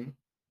 Mm-hmm.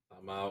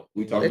 Talking about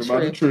We you talked The about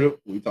the trip. trip.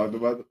 We talked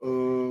about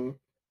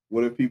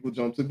what if people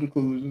jump to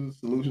conclusions,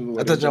 solutions. I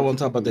what thought if y'all jump want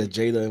to talk about that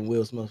conclusions. Jada and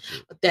Will Smith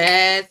shit.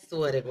 That's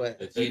what it was.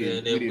 the We Jada didn't-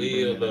 and we that didn't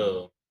wheel bring that up.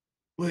 love.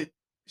 But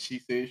she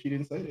said she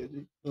didn't say that.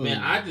 G. Man,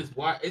 Mm. I just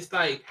watch. It's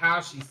like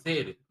how she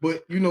said it.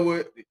 But you know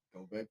what?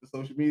 Go back to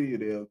social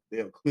media.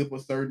 They'll clip a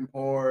certain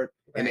part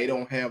and they Right.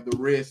 don't have the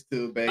rest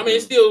to back. I mean,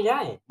 it's up. still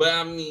wrong, but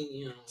I mean,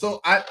 you know.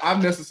 So I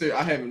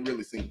haven't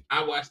really seen it.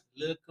 I watched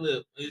the little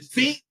clip. It's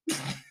See?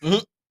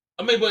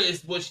 I mean, but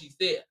it's what she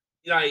said.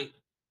 Like,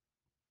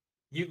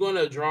 you're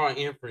gonna draw an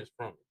inference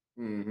from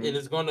it, Mhm. and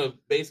it's gonna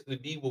basically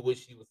be what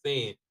she was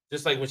saying.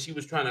 Just like when she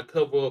was trying to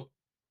cover up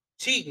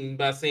cheating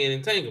by saying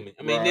entanglement.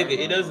 I mean, Right, nigga, it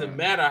right, doesn't right.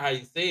 matter how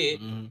you say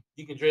it. Mhm.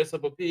 You can dress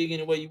up a pig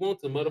any way you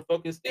want to.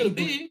 Motherfucker, it's still Hey, a but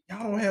pig.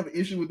 y'all don't have an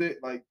issue with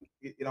it. Like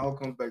it all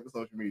comes back to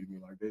social media to me.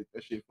 Like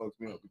that shit fucks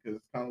me up because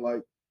it's kind of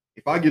like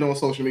if I get on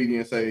social media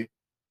and say,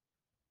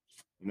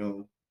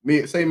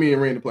 me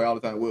and Randy play all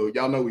the time. Well,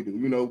 y'all know we do.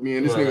 Me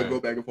and this nigga Right. go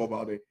back and forth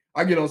all day.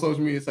 I get on social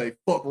media and say,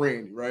 fuck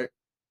Randy, right?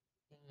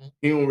 Mhm.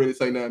 He don't really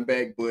say nothing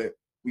back, but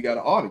we got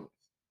an audience.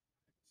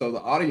 So the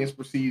audience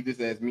perceives this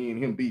as me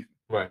and him beefing.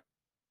 Right.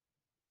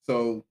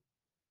 So,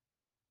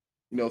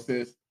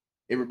 since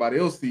everybody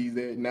else sees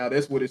that, now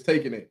that's what it's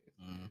taken as.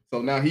 Mhm.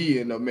 So now he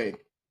end up mad.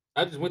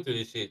 I just went through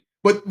this shit.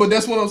 But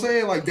that's what I'm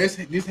saying. Like this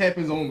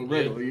happens on the Yeah.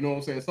 regular. You know what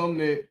I'm saying? Something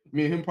that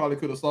me and him probably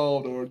could have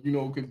solved, or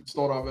could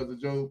start off as a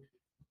joke.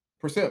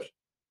 Perception.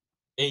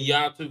 And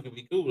y'all two could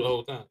be cool the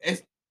whole time.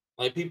 It's,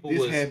 Like people this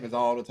was happens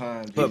all the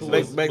time. But people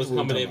Jesus. back was to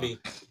what we're coming talking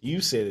at me.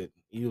 You said it.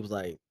 You was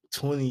like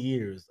 20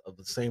 years of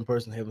the same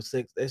person having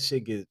sex. That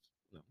shit gets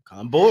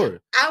kind of boring.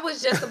 I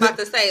was just about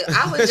to say.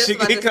 I was just She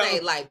about to get say.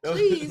 caught- Like,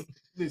 please,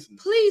 Listen,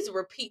 please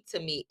repeat to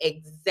me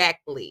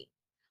exactly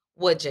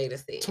what Jada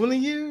said. 20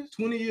 years?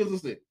 20 years of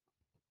sex,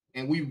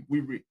 and we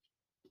rich.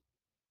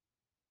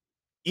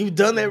 You've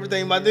done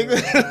everything, my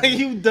nigga.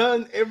 You've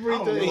done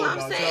everything. know I'm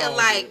about saying, y'all,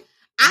 like,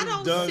 but I you've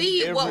don't done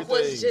see what was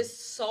everything.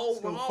 just so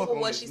Still wrong fuck with on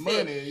what this she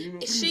said.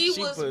 money, She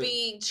She was put-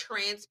 being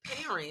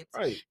transparent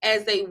Right.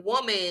 as a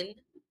woman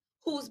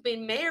who's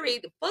been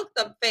married. Fuck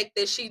the fact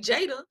that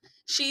Jada,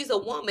 she's a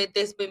woman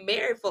that's been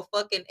married for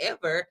fucking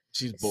ever.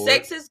 She's bored.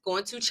 Sex is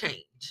going to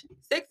change.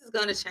 Sex is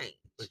going to change.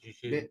 But you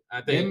should. That- I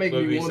that think make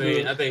what me we wonder,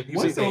 saying. I think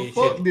people what saying the you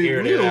fuck should did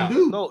air that Will out.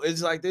 do? No,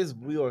 it's like this.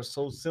 We are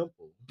so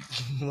simple.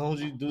 As long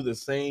as you do the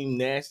same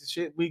nasty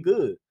shit, we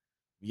good.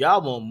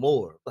 Y'all want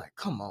more. Like,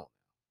 come on.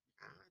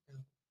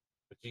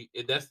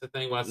 But that's the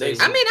thing. Why I say.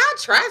 Next- I mean, I'll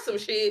try some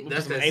shit.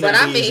 That's Some that anal but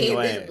I beads in mean,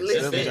 your ass. listen,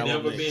 That's what That's y'all that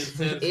want never being next.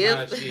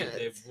 satisfied If- shit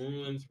that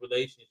ruins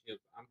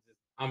relationships.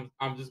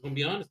 I'm just gonna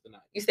be honest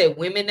tonight. You said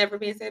women never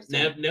being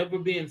satisfied. Never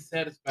being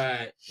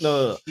satisfied.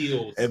 No,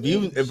 kills If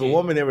a shit.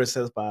 woman ever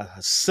satisfies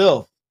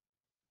herself,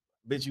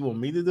 bitch, you want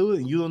me to do it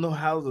and you don't know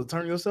how to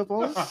turn yourself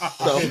on?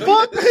 The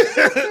fuck?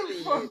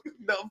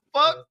 The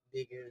fuck?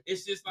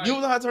 It's just like You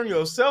don't know how to turn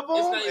yourself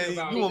It's on not even and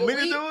about- you want me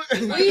to We- do It's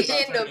it? not We about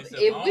in turning the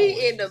yourself if on, we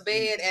it's in the just-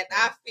 bed and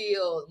I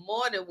feel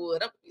morning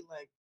wood, I'm gonna be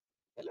like,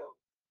 hello,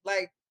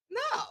 like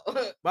no.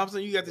 But I'm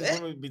saying you got these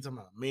women be talking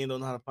about men don't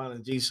know how to find a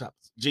G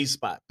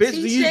spot. Bitch,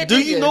 Teach do you that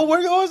do you nigga. know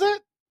where yours at?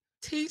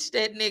 Teach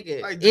that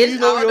nigga. Like, do you It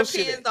know all your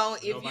shit depends on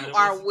if Nobody you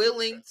are wants to-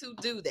 willing to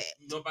do that.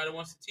 Nobody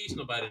wants to teach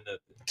nobody nothing.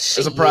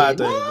 It's a pride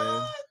Shit. thing,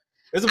 man.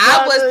 It's a I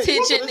pride was thing.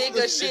 teaching It's- nigga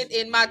it's- shit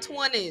in my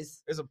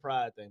 20s. It's a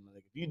pride thing, man.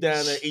 If you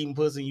down there eating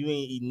pussy, you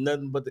ain't eating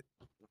nothing but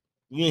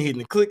you ain't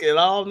hitting the click at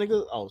all,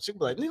 nigga. Oh, she be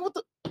like, nigga, what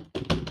the?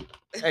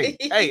 Hey.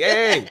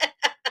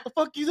 What the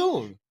fuck you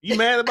doing? You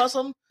mad about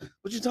something?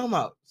 What you talking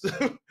about?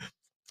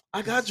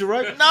 I got you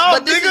right. No,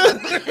 But this is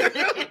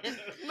nigga.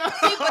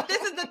 See, but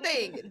this is the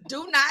thing.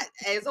 Do not,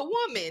 as a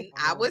woman,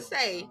 I would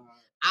say,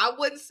 I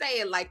wouldn't say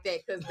it like that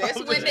because that's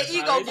I'm when the just-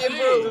 ego get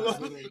That's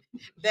bruised.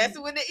 That's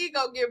when the ego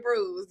get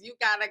bruised. You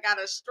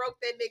gotta stroke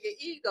that nigga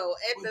ego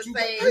at But the you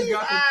got- same you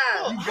got to- time.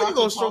 How You you got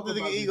gonna to stroke talk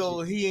the about nigga this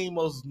ego? He ain't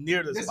most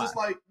near the This spot. is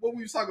like what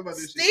we was talking about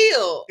this shit.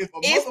 Still, If a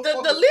it's the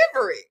motherfucker-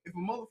 delivery. If a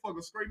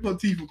motherfucker scrape her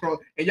teeth across,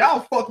 and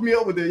y'all fucked me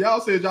up with it,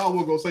 y'all said y'all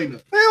wasn't gonna say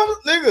nothing.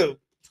 Hell, nigga,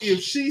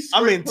 If she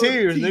I'm in scraped her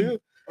tears, teeth nigga.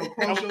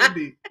 across your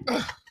dick,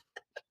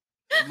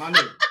 my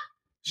nigga,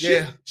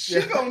 Yeah, she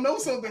yeah. gonna know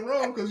something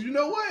wrong because you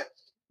know what?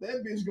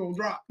 That bitch gonna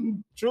drop.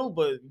 True,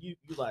 but you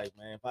like,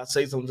 man, if I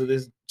say something to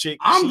this chick,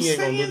 I'm she ain't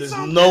gonna do saying this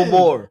something. no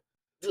more.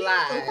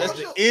 Lies. That's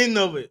the end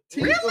of it.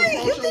 Teeth Really? across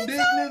You your think dick,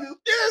 so? nigga.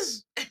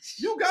 Yes.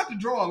 You got to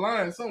draw a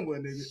line somewhere,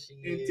 nigga. And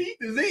Shit. teeth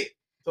is it.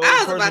 So I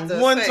was the about person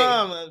to one say.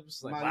 time, I was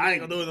like, My I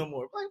ain't nigga. gonna do it no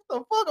more. Like, what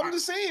the fuck? I'm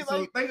just saying. So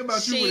Like, think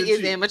about you She with a is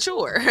chick,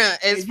 immature and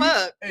as you-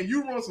 fuck. and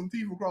you run some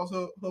teeth across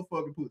her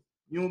fucking pussy.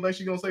 You don't think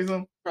she gonna say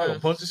something? probably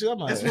punch the shit out of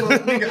my That's head.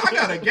 what I'm nigga. I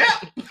got a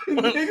gap,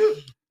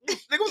 nigga.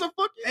 Nigga, what the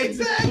fuck? you-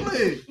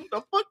 Exactly. What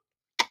the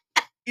fuck?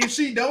 If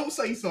she don't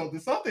say something,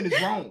 something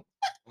is wrong.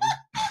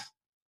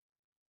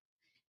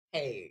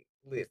 Hey,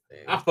 listen.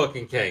 I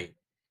fucking can't.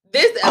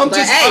 This, I'm but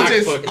just- hey, I'm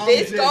just- I'm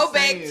this just go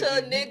back saying, to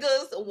nigga.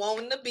 niggas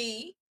wanting to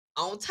be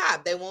on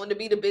top. They want to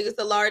be the biggest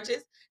or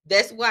largest.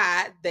 That's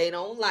why they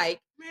don't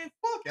like Man,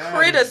 fuck outta here.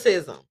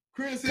 criticism.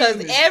 Criticism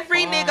Because is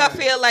every nigga fine.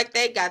 feel like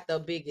they got the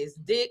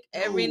biggest dick.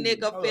 Every No,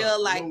 nigga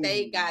feel like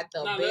they no. got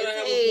the Nah, best let her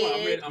have a point.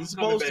 head. I'm You coming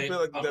supposed to back. feel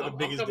like you got the I'm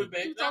biggest coming dick. back.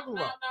 What you Nah, talking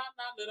nah, about?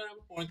 let her have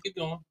a point. Keep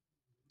going.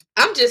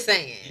 I'm just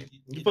saying.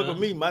 You fuck with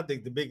me, my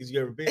dick the biggest you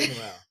ever been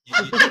around.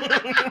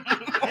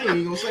 I ain't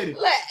even gonna say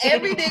that. Like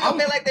every nigga I'm-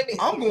 feel like they be.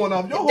 I'm going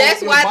off your That's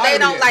whole why your they body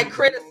don't like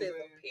reaction, you know what I'm criticism.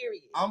 saying?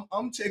 Period.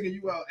 I'm checking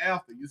you out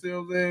after. You see what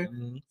I'm saying?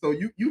 Mhm. So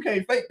you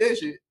can't fake that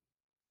shit.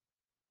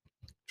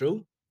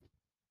 True.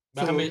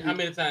 But So- how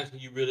many times can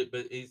you really?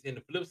 But it's in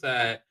the flip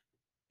side.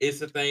 It's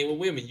the thing with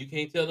women. You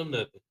can't tell them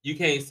nothing. You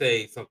can't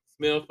say something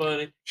smell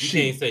funny. You Shit.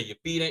 can't say your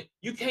feet ain't.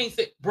 You can't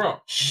say, bro.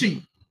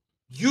 She.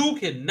 You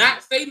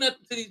cannot say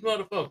nothing to these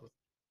motherfuckers.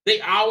 They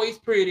always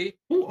pretty.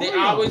 Who They are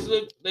y'all? always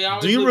look. They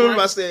always. Do you look remember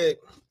I right. said,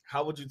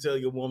 how would you tell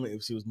your woman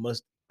if she was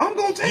musty? I'm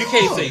gonna tell You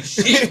can't her.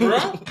 say shit, bro.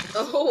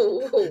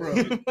 Oh, Bro.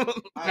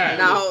 Hey.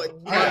 no, Hey.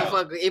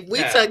 motherfucker. If we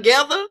Hey.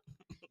 together,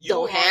 You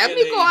don't are have in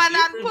me a going out in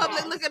different public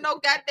box. looking no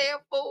goddamn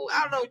fool.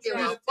 I don't give You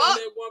a trying to tell fuck.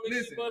 that woman she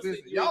Listen, busted,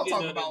 listen. you Y'all ain't getting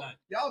talk none that about night.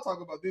 y'all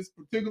talk about this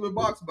particular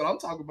box, but I'm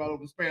talking about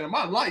over the span of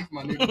my life,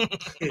 my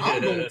nigga.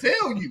 I'm gonna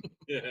tell you,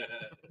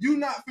 you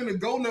not finna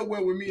go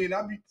nowhere with me, and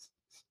I be.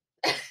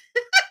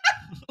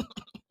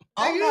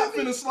 I'm not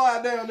finna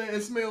slide down there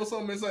and smell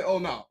something and say, "Oh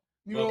no,"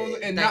 you know, what I'm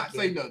saying? And Thank not you.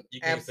 say nothing.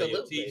 You can't say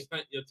Absolutely.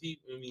 your teeth.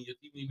 I mean, your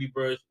teeth need to be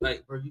brushed.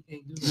 Like, bro, you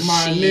can't do that.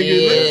 My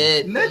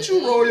Shit. nigga, let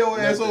you roll your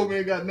ass Nothing. over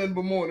and got nothing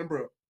but morning,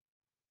 bro.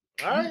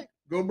 All right.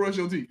 Go brush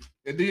your teeth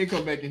and then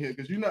come back in here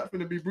because you're not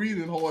finna be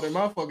breathing hard in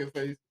my fucking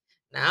face.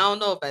 Now, I don't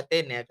know about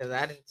that now because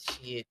I didn't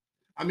shit.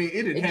 I mean,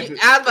 it didn't happen.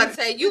 I was about to It-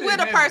 say it you didn't with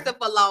a happen. person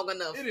for long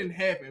enough. It didn't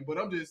happen, but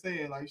I'm just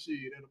saying, like,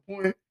 shit, at a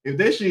point, if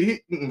that shit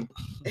hit,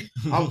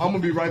 I'm gonna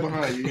be right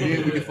behind you.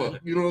 Then we can fuck.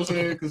 You know what I'm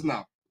saying? Because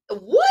now,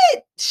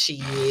 What?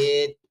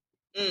 Shit.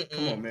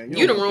 come on, man.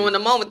 You don't done want ruined the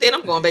this. moment. Then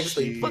I'm going back to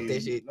sleep. Fuck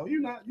that shit. No,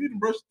 you're not. You done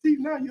brush your teeth.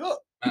 Now you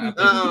up.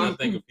 I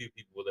think a few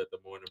people will let the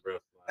morning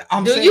breath slide.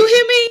 I'm Do saying, you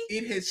hear me?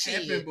 It has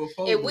Shit. happened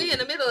before. If we in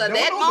the middle of Don't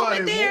that nobody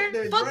moment there, want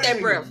that fuck that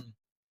dragon. breath.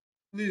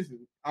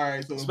 Listen. All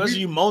right. So if Especially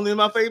we- you moaning in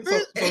my face, So,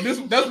 bitch.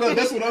 so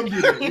that's what I'm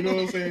getting at. You know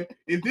what I'm saying?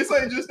 If this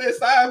ain't just that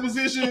side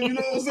position, you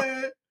know what I'm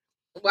saying?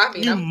 Well, I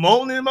mean, You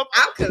moaning in my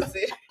I'm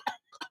considered.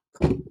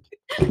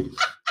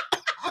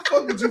 I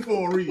fuck with you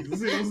for a reason.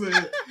 See what I'm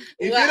saying?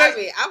 If Well, it I ain't,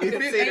 mean, I'm if it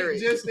ain't considering.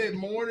 just that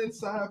morning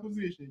side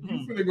position,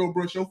 you finna go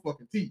brush your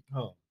fucking teeth.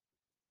 Oh.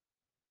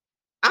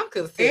 I'm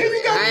considering. And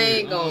you got- I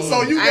ain't gonna.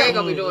 So you I got- ain't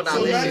gonna be doing all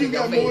So that now shit you in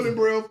your got face. morning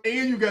breath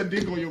and you got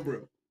dick on your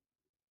breath.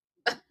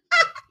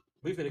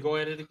 We finna go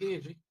at it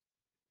again, G.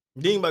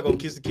 You ain't about gonna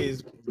kiss the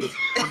kids.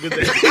 Good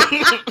day.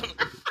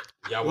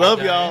 Y'all Love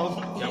walk your y'all.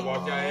 ass- Y'all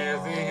walk your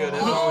ass in here.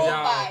 That's Oh on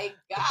y'all. my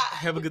god.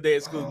 Have a good day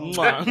at school.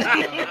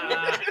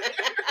 Mwah.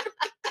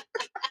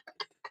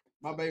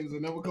 My babies will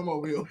never come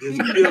over here.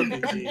 It's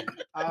filthy, G.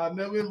 I'll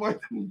never invite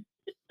them.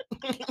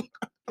 Can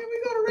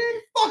we go to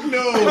Randy? Fuck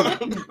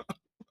no.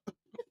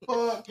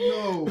 Fuck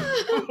no.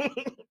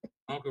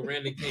 Uncle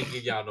Randy can't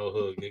give y'all no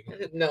hug,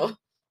 nigga. No.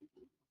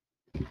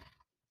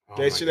 Oh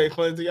That my shit God. ain't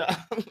funny to y'all.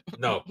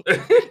 No.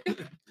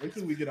 Wait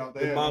till we get out The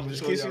there. mom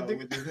just kiss you,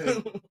 dick.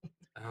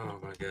 Oh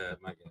my god,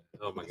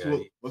 oh my So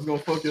god. what's gonna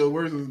fuck your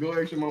worst is go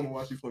ask your mama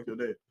why she fuck your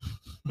dad.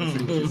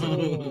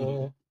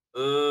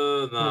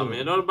 No,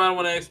 man. Nobody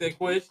want to ask that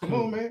question. Come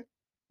on, man.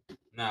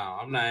 No,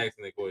 I'm not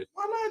asking that question.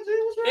 Why not, G?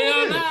 What's wrong Hell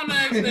with no, that? I'm not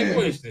asking that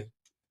question.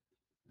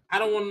 I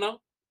don't want to know.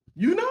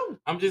 You know.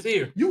 I'm just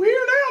here. You here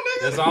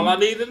now, nigga. That's all I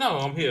need to know.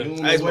 I'm here. You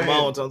don't I asked know my what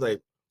mom one happened. time, I was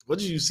like, what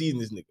did you see in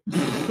this nigga?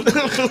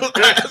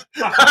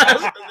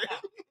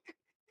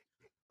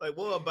 Like,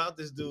 what about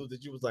this dude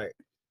that you was like,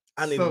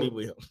 I need to be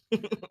with him?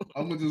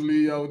 I'm gonna just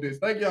leave y'all with this.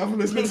 Thank y'all for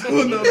listening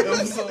to another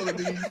episode of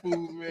These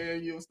Fools,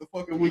 man. You was the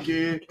fucking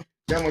weekend.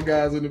 Got my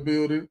guys in the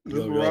building. Miss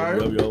Yo, yo, Mariah,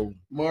 yo, yo.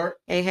 Mark,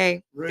 Hey, hey.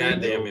 God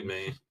Randy. damn it,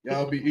 man.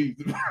 Y'all be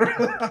easy.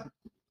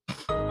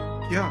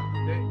 Yeah.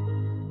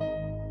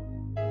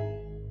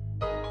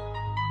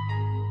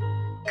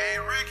 Hey,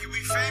 Ricky, we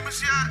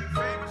famous yet?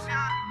 Famous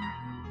yet?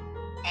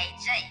 Hey,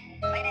 Jay,